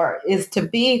mom or is to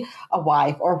be a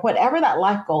wife or whatever that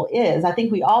life goal is, I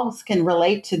think we all can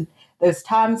relate to those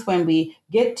times when we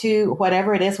get to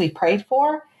whatever it is we prayed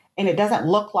for and it doesn't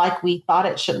look like we thought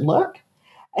it should look.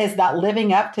 It's not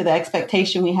living up to the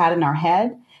expectation we had in our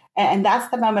head. And that's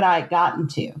the moment I got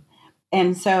into.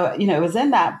 And so, it was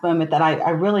in that moment that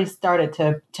I really started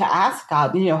to ask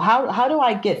God, how do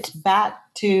I get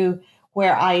back to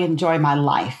where I enjoy my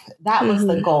life? That was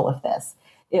the goal of this.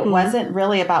 It wasn't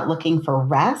really about looking for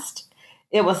rest.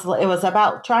 It was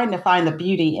about trying to find the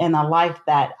beauty in a life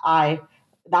that I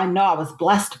know I was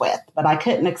blessed with, but I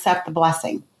couldn't accept the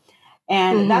blessing.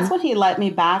 And that's when he led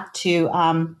me back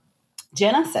to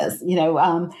Genesis.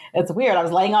 It's weird. I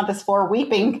was laying on this floor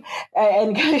weeping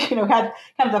and, had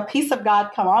kind of the peace of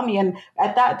God come on me. And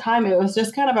at that time, it was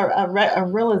just kind of a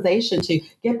realization to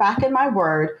get back in my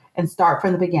word and start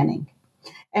from the beginning.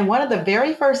 And one of the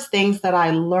very first things that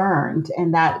I learned,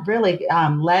 and that really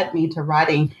led me to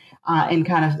writing in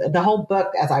kind of the whole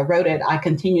book as I wrote it, I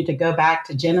continued to go back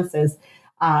to Genesis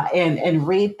and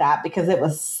read that, because it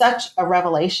was such a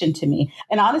revelation to me.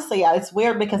 And honestly, it's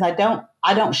weird because I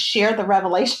don't share the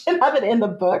revelation of it in the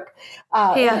book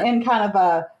in kind of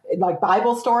a like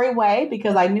Bible story way,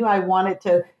 because I knew I wanted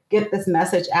to get this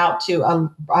message out to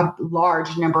a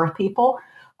large number of people.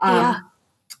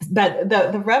 But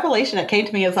the revelation that came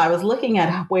to me as I was looking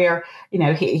at where,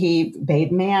 he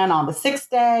made man on the sixth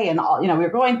day, and all, we were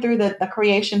going through the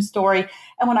creation story.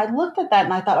 And when I looked at that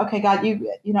and I thought, okay, God,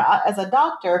 you as a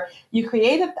doctor, you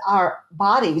created our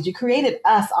bodies, you created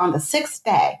us on the sixth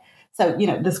day. So,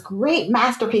 this great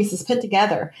masterpiece is put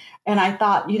together. And I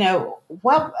thought,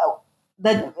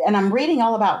 and I'm reading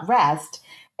all about rest.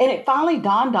 And it finally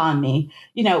dawned on me,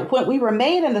 when we were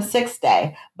made in the sixth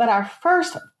day, but our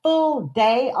first full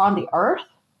day on the earth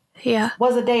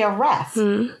was a day of rest.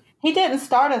 He didn't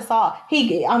start us off.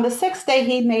 On the sixth day,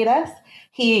 he made us.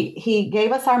 He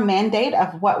gave us our mandate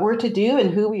of what we're to do and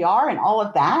who we are and all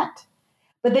of that.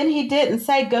 But then he didn't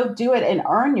say, go do it and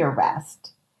earn your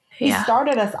rest. He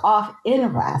started us off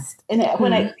in rest. And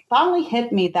when it finally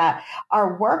hit me that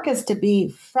our work is to be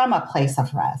from a place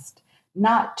of rest,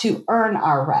 not to earn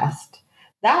our rest,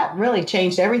 that really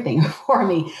changed everything for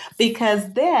me,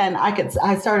 because then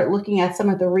I started looking at some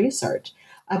of the research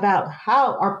about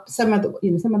how are some of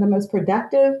the most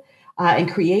productive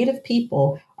and creative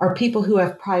people are people who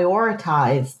have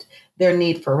prioritized their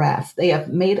need for rest. They have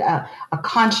made a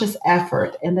conscious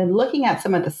effort. And then looking at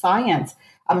some of the science,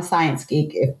 I'm a science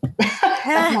geek. No,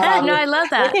 I love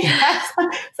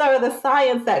that. Some of the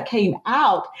science that came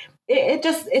out,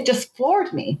 it just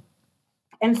floored me.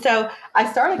 And so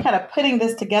I started kind of putting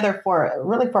this together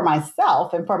for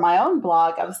myself and for my own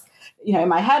blog. I was, in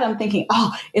my head, I'm thinking,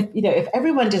 if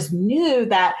everyone just knew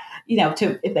that,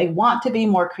 if they want to be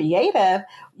more creative,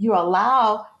 you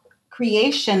allow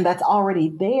creation that's already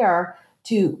there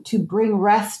to bring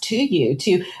rest to you,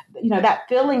 to, that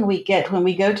feeling we get when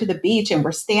we go to the beach and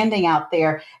we're standing out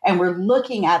there and we're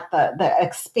looking at the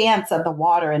expanse of the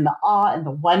water and the awe and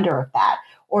the wonder of that.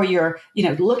 Or you're,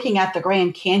 looking at the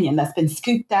Grand Canyon that's been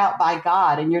scooped out by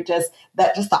God, and you're just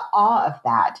the awe of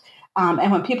that.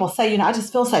 And when people say, I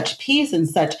just feel such peace and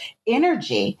such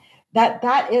energy,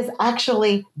 that is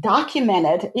actually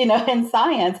documented, in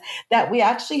science, that we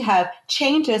actually have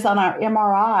changes on our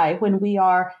MRI when we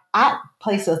are at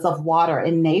places of water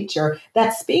in nature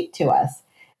that speak to us.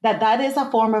 That is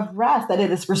a form of rest, that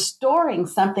it is restoring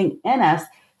something in us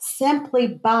simply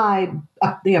by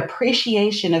the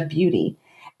appreciation of beauty.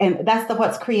 And that's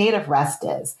what's creative rest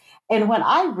is. And when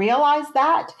I realized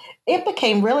that, it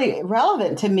became really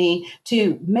relevant to me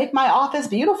to make my office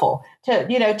beautiful, to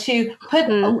put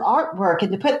artwork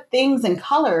and to put things and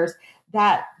colors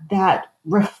that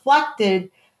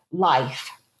reflected life.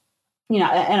 In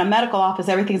a medical office,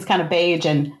 everything's kind of beige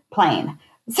and plain.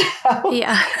 So,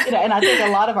 and I think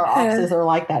a lot of our offices are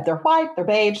like that. They're white, they're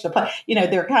beige,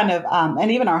 they're kind of, and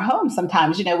even our homes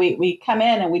sometimes, we come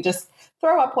in and we just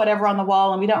throw up whatever on the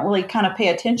wall and we don't really kind of pay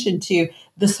attention to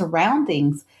the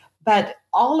surroundings. But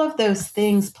all of those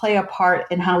things play a part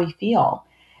in how we feel.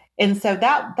 And so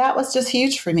that was just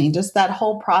huge for me, just that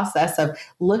whole process of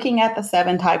looking at the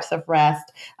 7 types of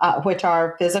rest, which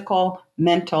are physical,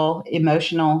 mental,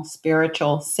 emotional,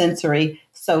 spiritual, sensory,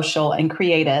 social, and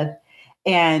creative,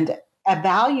 and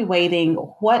evaluating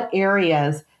what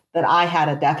areas that I had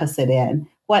a deficit in,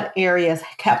 what areas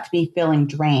kept me feeling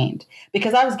drained,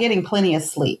 because I was getting plenty of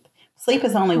sleep. Sleep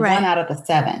is only 1 out of the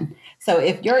 7. So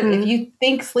if you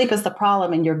think sleep is the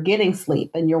problem and you're getting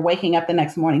sleep and you're waking up the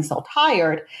next morning so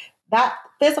tired, that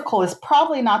physical is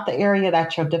probably not the area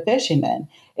that you're deficient in.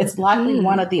 It's likely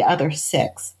one of the other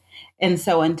 6. And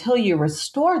so until you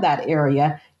restore that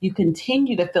area, you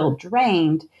continue to feel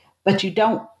drained, but you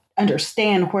don't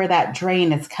understand where that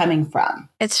drain is coming from.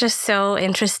 It's just so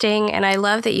interesting. And I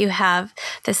love that you have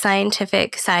the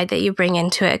scientific side that you bring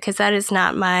into it, because that is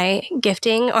not my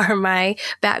gifting or my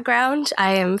background.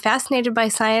 I am fascinated by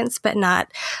science, but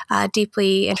not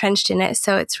deeply entrenched in it.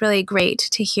 So it's really great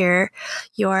to hear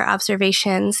your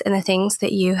observations and the things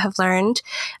that you have learned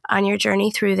on your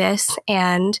journey through this.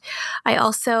 And I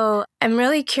also am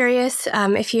really curious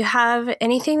if you have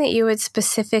anything that you would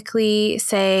specifically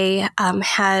say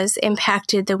has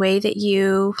impacted the way that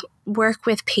you work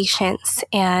with patients.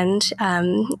 And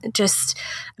I'm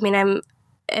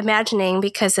imagining,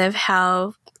 because of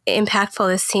how impactful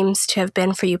this seems to have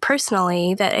been for you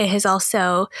personally, that it has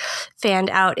also fanned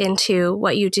out into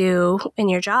what you do in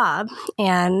your job.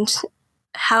 And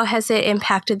how has it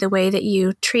impacted the way that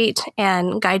you treat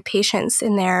and guide patients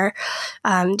in their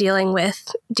dealing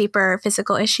with deeper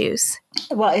physical issues?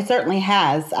 Well, it certainly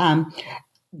has.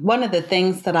 One of the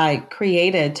things that I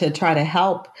created to try to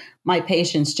help my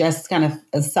patients just kind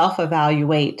of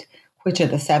self-evaluate which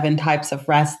of the 7 types of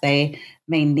rest they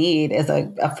may need is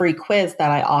a free quiz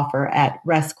that I offer at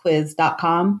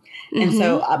restquiz.com. Mm-hmm. And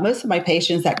so most of my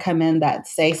patients that come in that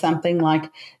say something like,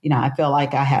 I feel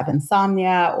like I have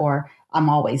insomnia or I'm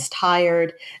always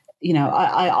tired,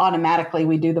 I automatically,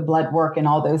 we do the blood work and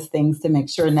all those things to make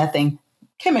sure nothing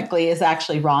chemically is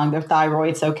actually wrong. Their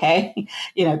thyroid's okay.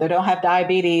 They don't have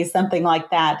diabetes, something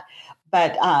like that.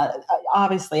 But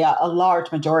obviously, a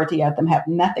large majority of them have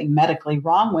nothing medically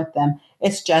wrong with them.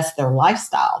 It's just their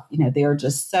lifestyle. They're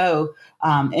just so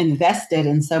invested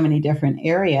in so many different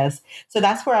areas. So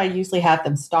that's where I usually have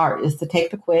them start, is to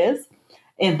take the quiz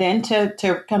and then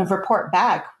to kind of report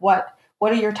back what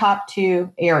are your top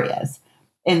 2 areas.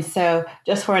 And so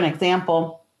just for an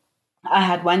example, I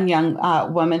had one young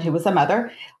woman who was a mother.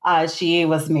 She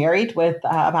was married with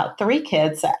about 3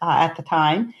 kids at the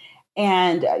time.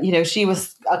 And, she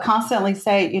was constantly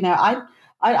saying, I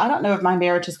don't know if my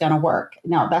marriage is going to work.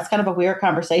 Now, that's kind of a weird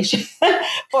conversation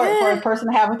for a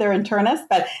person to have with their internist.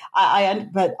 But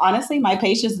but honestly, my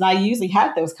patients and I usually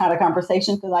had those kind of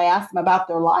conversations because I asked them about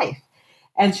their life.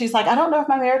 And she's like, I don't know if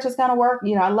my marriage is going to work.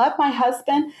 I love my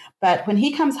husband, but when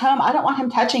he comes home, I don't want him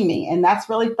touching me. And that's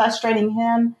really frustrating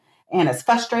him. And it's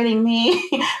frustrating me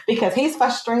because he's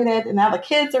frustrated. And now the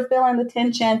kids are feeling the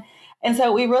tension. And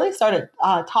so we really started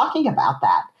talking about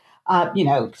that.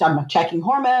 I'm checking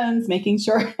hormones, making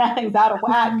sure nothing's out of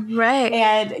whack. Right.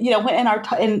 And,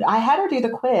 and I had her do the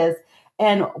quiz,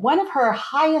 and one of her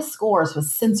highest scores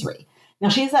was sensory. Now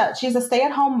she's a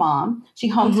stay-at-home mom.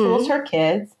 She homeschools her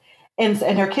kids, and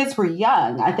her kids were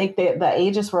young. I think the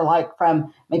ages were like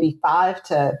from maybe 5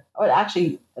 to,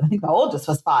 actually, I think the oldest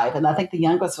was 5, and I think the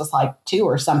youngest was like 2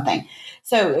 or something.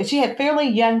 So she had fairly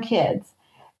young kids.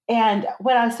 And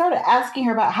when I started asking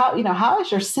her about how is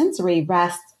your sensory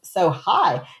rest so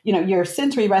high, your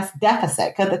sensory rest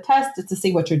deficit, because the test is to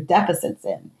see what your deficit's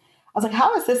in. I was like,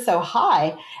 how is this so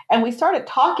high? And we started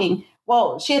talking.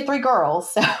 Well, she had 3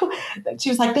 girls. So she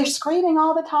was like, they're screaming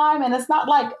all the time. And it's not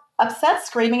like upset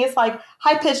screaming. It's like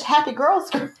high-pitched, happy girls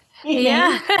screaming.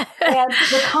 Yeah. And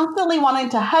they're constantly wanting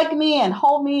to hug me and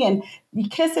hold me and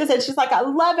kisses. And she's like, I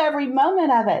love every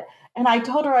moment of it. And I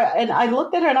told her, and I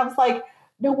looked at her and I was like,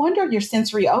 no wonder you're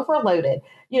sensory overloaded.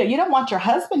 You don't want your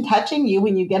husband touching you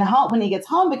when you get home, when he gets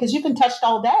home, because you've been touched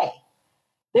all day.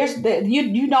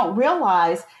 You don't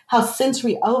realize how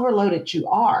sensory overloaded you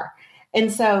are.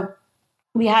 And so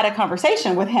we had a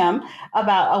conversation with him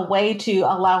about a way to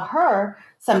allow her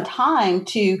some time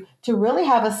to really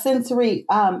have a sensory,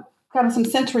 kind of some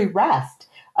sensory rest,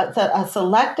 a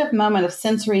selective moment of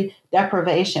sensory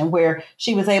deprivation where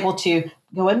she was able to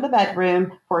go in the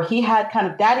bedroom where he had kind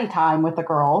of daddy time with the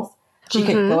girls. She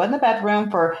could go in the bedroom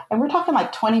and we're talking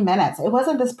like 20 minutes. It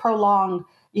wasn't this prolonged,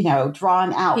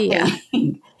 drawn out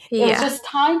thing. It was just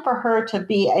time for her to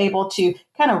be able to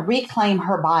kind of reclaim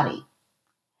her body.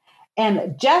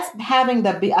 And just having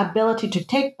the ability to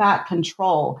take back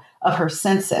control of her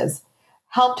senses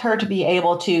helped her to be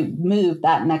able to move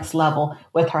that next level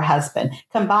with her husband.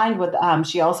 Combined with,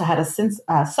 she also had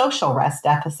a social rest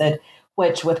deficit,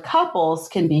 which with couples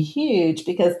can be huge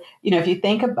because, if you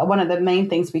think about one of the main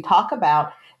things we talk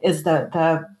about is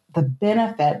the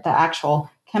benefit, the actual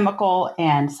chemical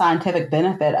and scientific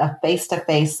benefit of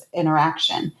face-to-face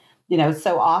interaction.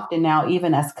 So often now,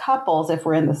 even as couples, if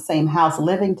we're in the same house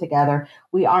living together,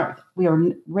 we are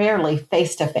rarely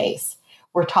face-to-face.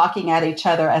 We're talking at each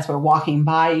other as we're walking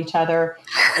by each other,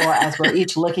 or as we're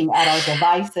each looking at our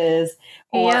devices.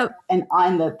 And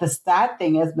on the sad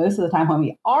thing is, most of the time when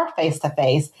we are face to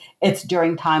face, it's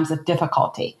during times of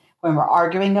difficulty, when we're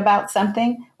arguing about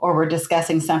something or we're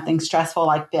discussing something stressful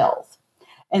like bills.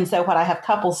 And so what I have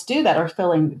couples do that are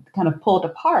feeling kind of pulled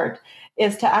apart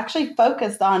is to actually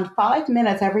focus on 5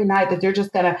 minutes every night that they're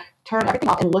just going to turn everything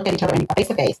off and look at each other face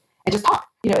to face and just talk.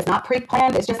 It's not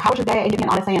pre-planned. It's just, how was your day? And you get an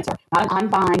honest answer. Not an I'm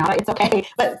fine, not a it's okay.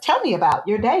 But tell me about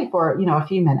your day for, a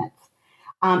few minutes.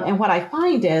 And what I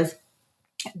find is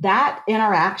that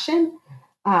interaction,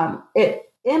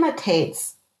 it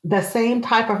imitates the same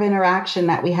type of interaction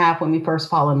that we have when we first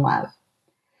fall in love.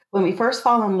 When we first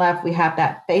fall in love, we have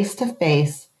that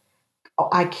face-to-face,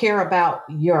 I care about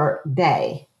your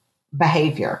day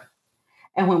behavior.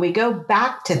 And when we go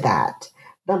back to that,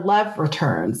 the love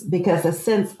returns because a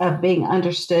sense of being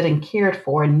understood and cared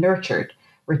for and nurtured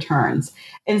returns.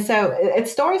 And so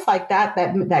it's stories like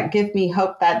that give me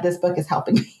hope that this book is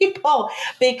helping people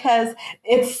because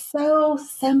it's so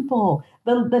simple.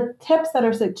 The tips that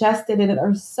are suggested in it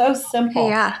are so simple.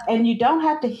 Yeah. And you don't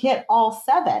have to hit all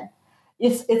 7.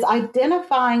 It's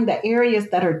identifying the areas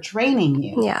that are draining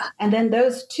you. Yeah. And then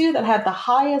those two that have the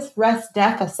highest rest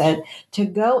deficit to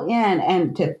go in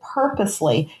and to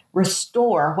purposely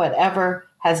restore whatever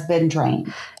has been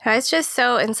drained. It's just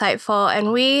so insightful.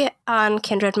 And we on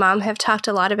Kindred Mom have talked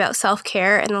a lot about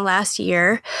self-care in the last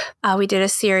year. We did a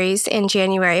series in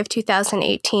January of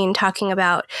 2018 talking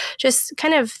about just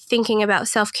kind of thinking about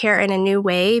self-care in a new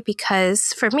way,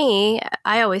 because for me,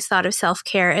 I always thought of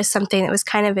self-care as something that was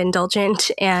kind of indulgent,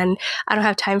 and I don't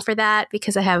have time for that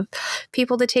because I have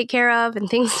people to take care of and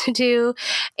things to do.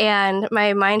 And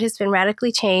my mind has been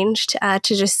radically changed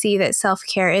to just see that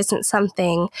self-care isn't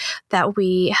something that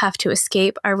we have to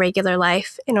escape our regular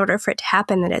life in order for it to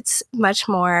happen, that it's much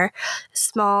more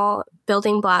small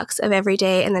building blocks of every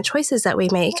day and the choices that we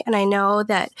make. And I know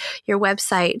that your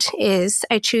website is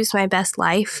I Choose My Best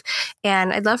Life.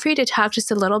 And I'd love for you to talk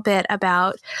just a little bit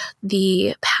about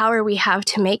the power we have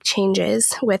to make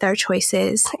changes with our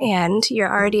choices. And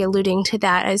you're already alluding to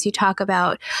that as you talk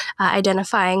about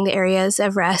identifying the areas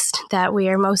of rest that we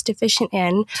are most efficient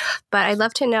in. But I'd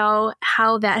love to know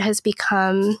how that has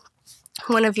become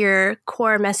one of your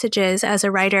core messages as a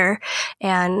writer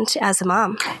and as a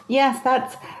mom. Yes,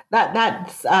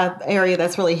 that's area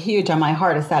that's really huge on my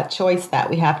heart, is that choice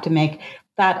that we have to make.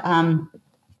 That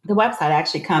the website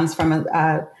actually comes from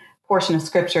a portion of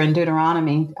scripture in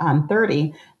Deuteronomy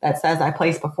 30 that says, "I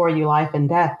place before you life and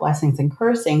death, blessings and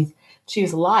cursings.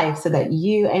 Choose life so that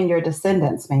you and your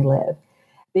descendants may live."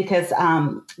 Because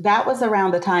that was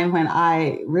around the time when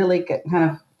I really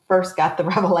kind of first got the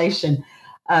revelation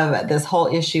of this whole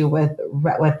issue with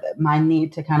my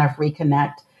need to kind of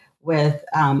reconnect with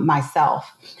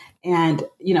myself. And,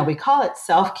 we call it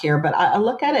self-care, but I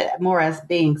look at it more as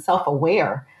being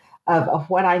self-aware of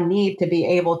what I need to be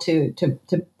able to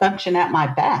function at my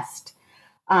best.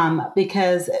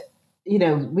 Because,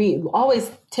 we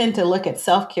always tend to look at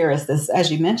self-care as this,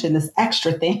 as you mentioned, this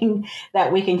extra thing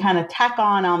that we can kind of tack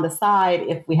on the side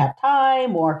if we have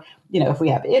time, or, if we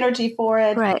have energy for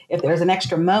it, right, if there's an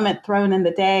extra moment thrown in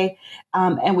the day.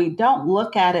 And we don't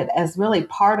look at it as really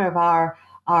part of our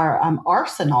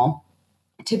arsenal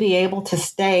to be able to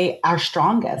stay our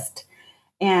strongest.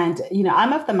 And,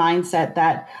 I'm of the mindset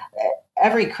that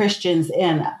every Christian's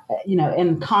in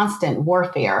constant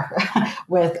warfare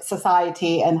with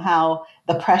society and how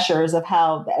the pressures of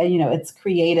how, it's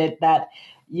created that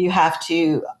you have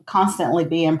to constantly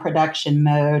be in production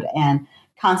mode and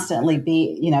constantly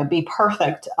be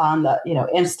perfect on the,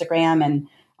 Instagram and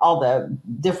all the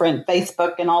different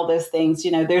Facebook and all those things.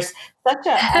 There's such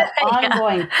an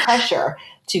ongoing pressure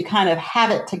to kind of have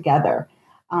it together.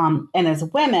 And as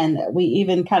women, we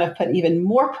even kind of put even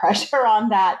more pressure on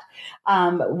that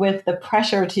with the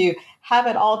pressure to have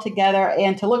it all together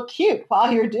and to look cute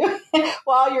while you're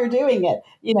doing it,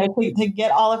 to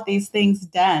get all of these things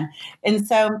done. And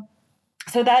so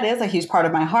that is a huge part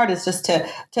of my heart, is just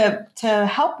to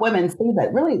help women see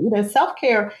that really,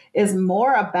 self-care is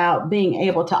more about being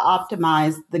able to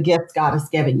optimize the gifts God has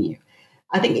given you.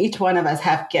 I think each one of us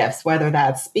have gifts, whether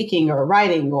that's speaking or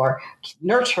writing or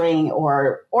nurturing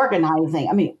or organizing.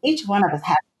 I mean, each one of us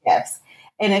has gifts.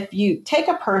 And if you take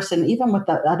a person, even with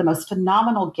the most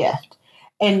phenomenal gift,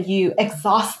 and you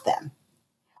exhaust them,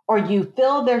 or you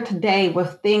fill their today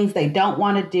with things they don't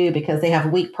want to do because they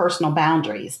have weak personal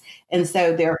boundaries, and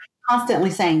so they're constantly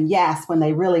saying yes when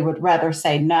they really would rather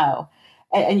say no.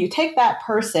 And you take that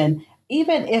person,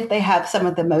 even if they have some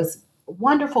of the most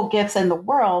wonderful gifts in the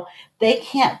world, they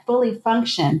can't fully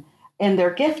function in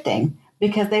their gifting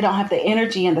because they don't have the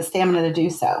energy and the stamina to do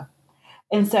so.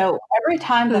 And so every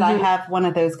time that I have one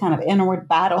of those kind of inward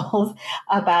battles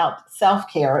about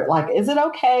self-care, like, is it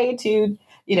okay to,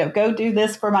 go do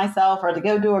this for myself, or to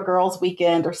go do a girls'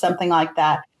 weekend or something like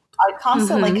that, I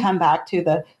constantly come back to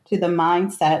the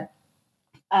mindset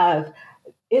of,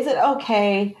 is it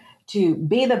okay to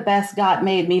be the best God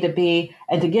made me to be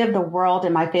and to give the world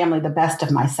and my family the best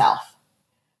of myself?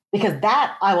 Because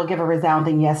that I will give a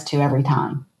resounding yes to every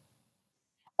time.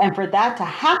 And for that to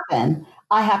happen,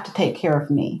 I have to take care of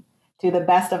me to the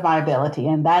best of my ability.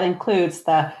 And that includes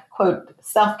the quote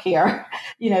self-care,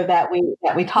 that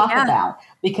we talk about,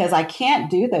 because I can't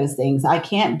do those things. I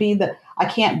can't be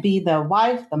the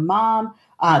wife, the mom,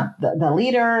 the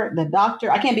leader, the doctor.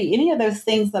 I can't be any of those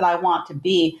things that I want to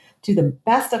be to the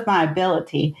best of my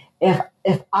ability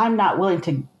if I'm not willing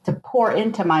to pour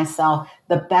into myself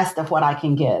the best of what I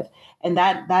can give. And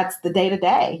that's the day to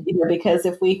day, because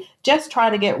if we just try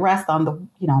to get rest on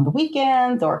the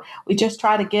weekends, or we just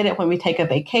try to get it when we take a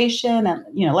vacation, and,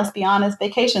 let's be honest,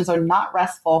 vacations are not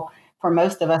restful for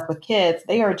most of us with kids.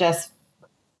 They are just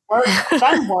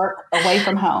work away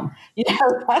from home.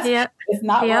 It's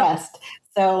not rest.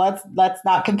 So let's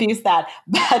not confuse that.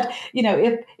 But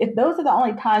if those are the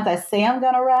only times I say I'm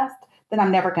going to rest, then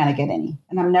I'm never going to get any,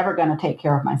 and I'm never going to take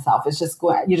care of myself.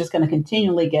 You're just going to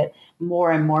continually get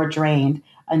more and more drained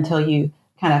until you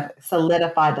kind of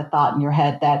solidify the thought in your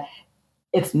head that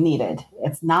it's needed.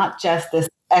 It's not just this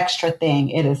extra thing.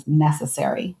 It is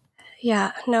necessary.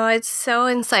 Yeah, no, it's so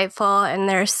insightful, and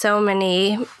there's so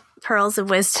many pearls of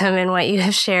wisdom in what you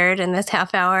have shared in this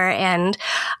half hour. And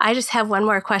I just have one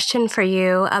more question for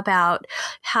you about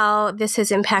how this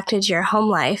has impacted your home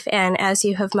life. And as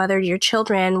you have mothered your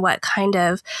children, what kind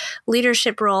of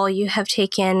leadership role you have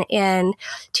taken in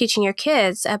teaching your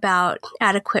kids about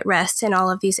adequate rest in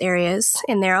all of these areas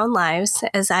in their own lives.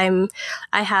 As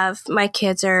my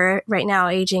kids are right now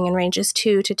aging in ranges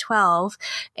 2 to 12,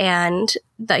 and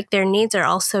like their needs are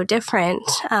all so different.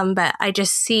 But I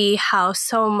just see how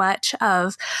so much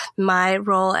of my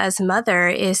role as a mother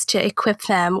is to equip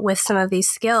them with some of these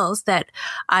skills that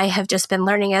I have just been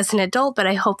learning as an adult, but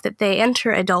I hope that they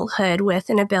enter adulthood with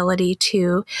an ability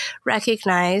to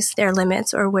recognize their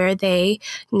limits or where they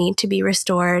need to be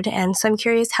restored. And so I'm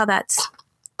curious how that's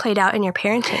played out in your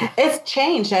parenting. It's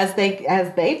changed as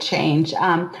they change.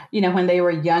 When they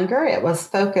were younger, it was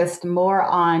focused more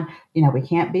on, we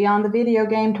can't be on the video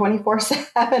game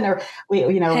 24/7, or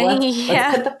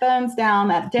let's put the phones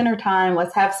down at dinner time.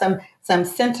 Let's have some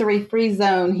sensory free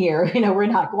zone here. We're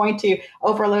not going to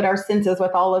overload our senses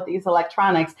with all of these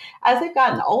electronics. As they've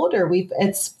gotten older,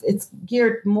 it's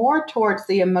geared more towards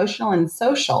the emotional and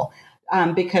social.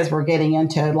 Because we're getting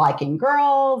into liking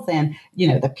girls and,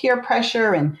 the peer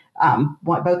pressure, and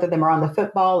both of them are on the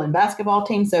football and basketball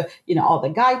team. So, all the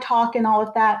guy talk and all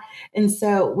of that. And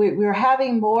so we're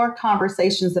having more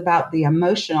conversations about the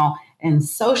emotional and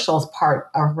social part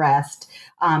of rest,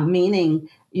 meaning,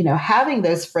 having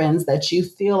those friends that you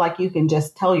feel like you can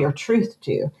just tell your truth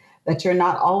to, that you're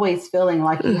not always feeling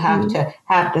like you have to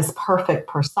have this perfect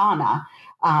persona.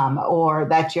 Or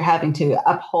that you're having to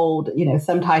uphold,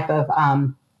 some type of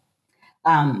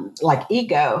like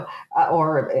ego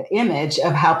or image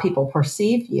of how people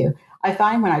perceive you. I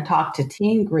find when I talk to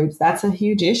teen groups, that's a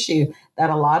huge issue that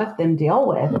a lot of them deal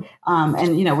with.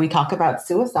 And we talk about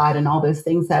suicide and all those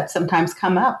things that sometimes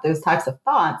come up, those types of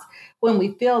thoughts, when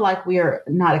we feel like we are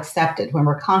not accepted, when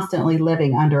we're constantly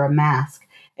living under a mask.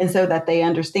 And so that they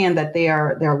understand that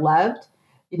they're loved,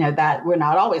 that we're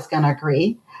not always going to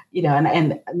agree.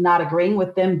 And not agreeing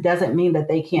with them doesn't mean that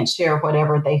they can't share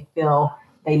whatever they feel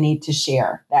they need to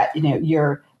share. That,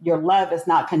 your love is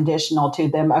not conditional to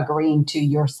them agreeing to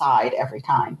your side every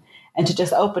time. And to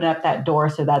just open up that door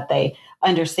so that they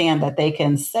understand that they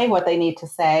can say what they need to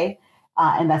say.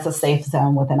 And that's a safe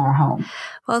zone within our home.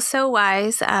 Well, so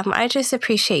wise. I just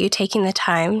appreciate you taking the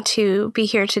time to be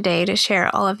here today to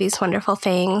share all of these wonderful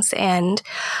things. And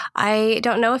I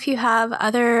don't know if you have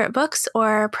other books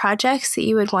or projects that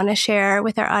you would want to share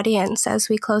with our audience as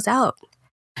we close out.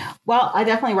 Well, I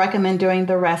definitely recommend doing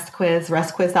the Rest Quiz,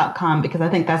 restquiz.com, because I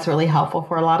think that's really helpful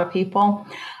for a lot of people.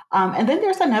 And then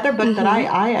there's another book that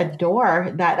I adore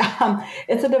that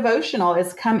it's a devotional.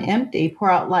 It's Come Empty,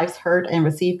 Pour Out Life's Hurt and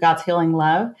Receive God's Healing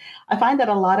Love. I find that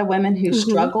a lot of women who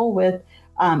struggle with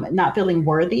not feeling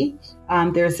worthy,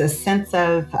 there's a sense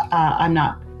of I'm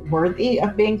not worthy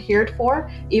of being cared for,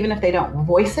 even if they don't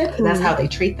voice it. That's how they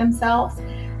treat themselves.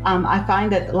 I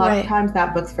find that a lot of times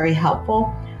that book's very helpful.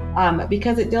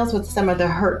 Because it deals with some of the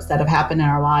hurts that have happened in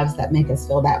our lives that make us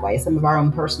feel that way. Some of our own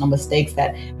personal mistakes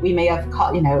that we may have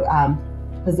caught,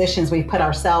 positions we put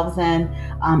ourselves in,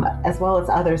 as well as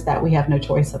others that we have no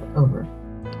choice over.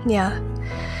 Yeah.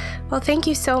 Well, thank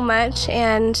you so much.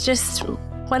 And just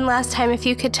one last time, if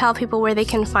you could tell people where they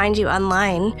can find you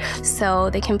online so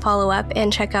they can follow up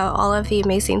and check out all of the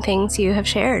amazing things you have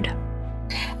shared.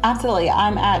 Absolutely.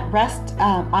 I'm at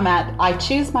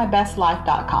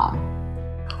ichoosemybestlife.com.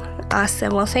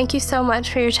 Awesome. Well, thank you so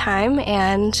much for your time,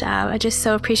 and I just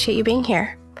so appreciate you being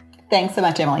here. Thanks so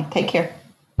much, Emily. Take care.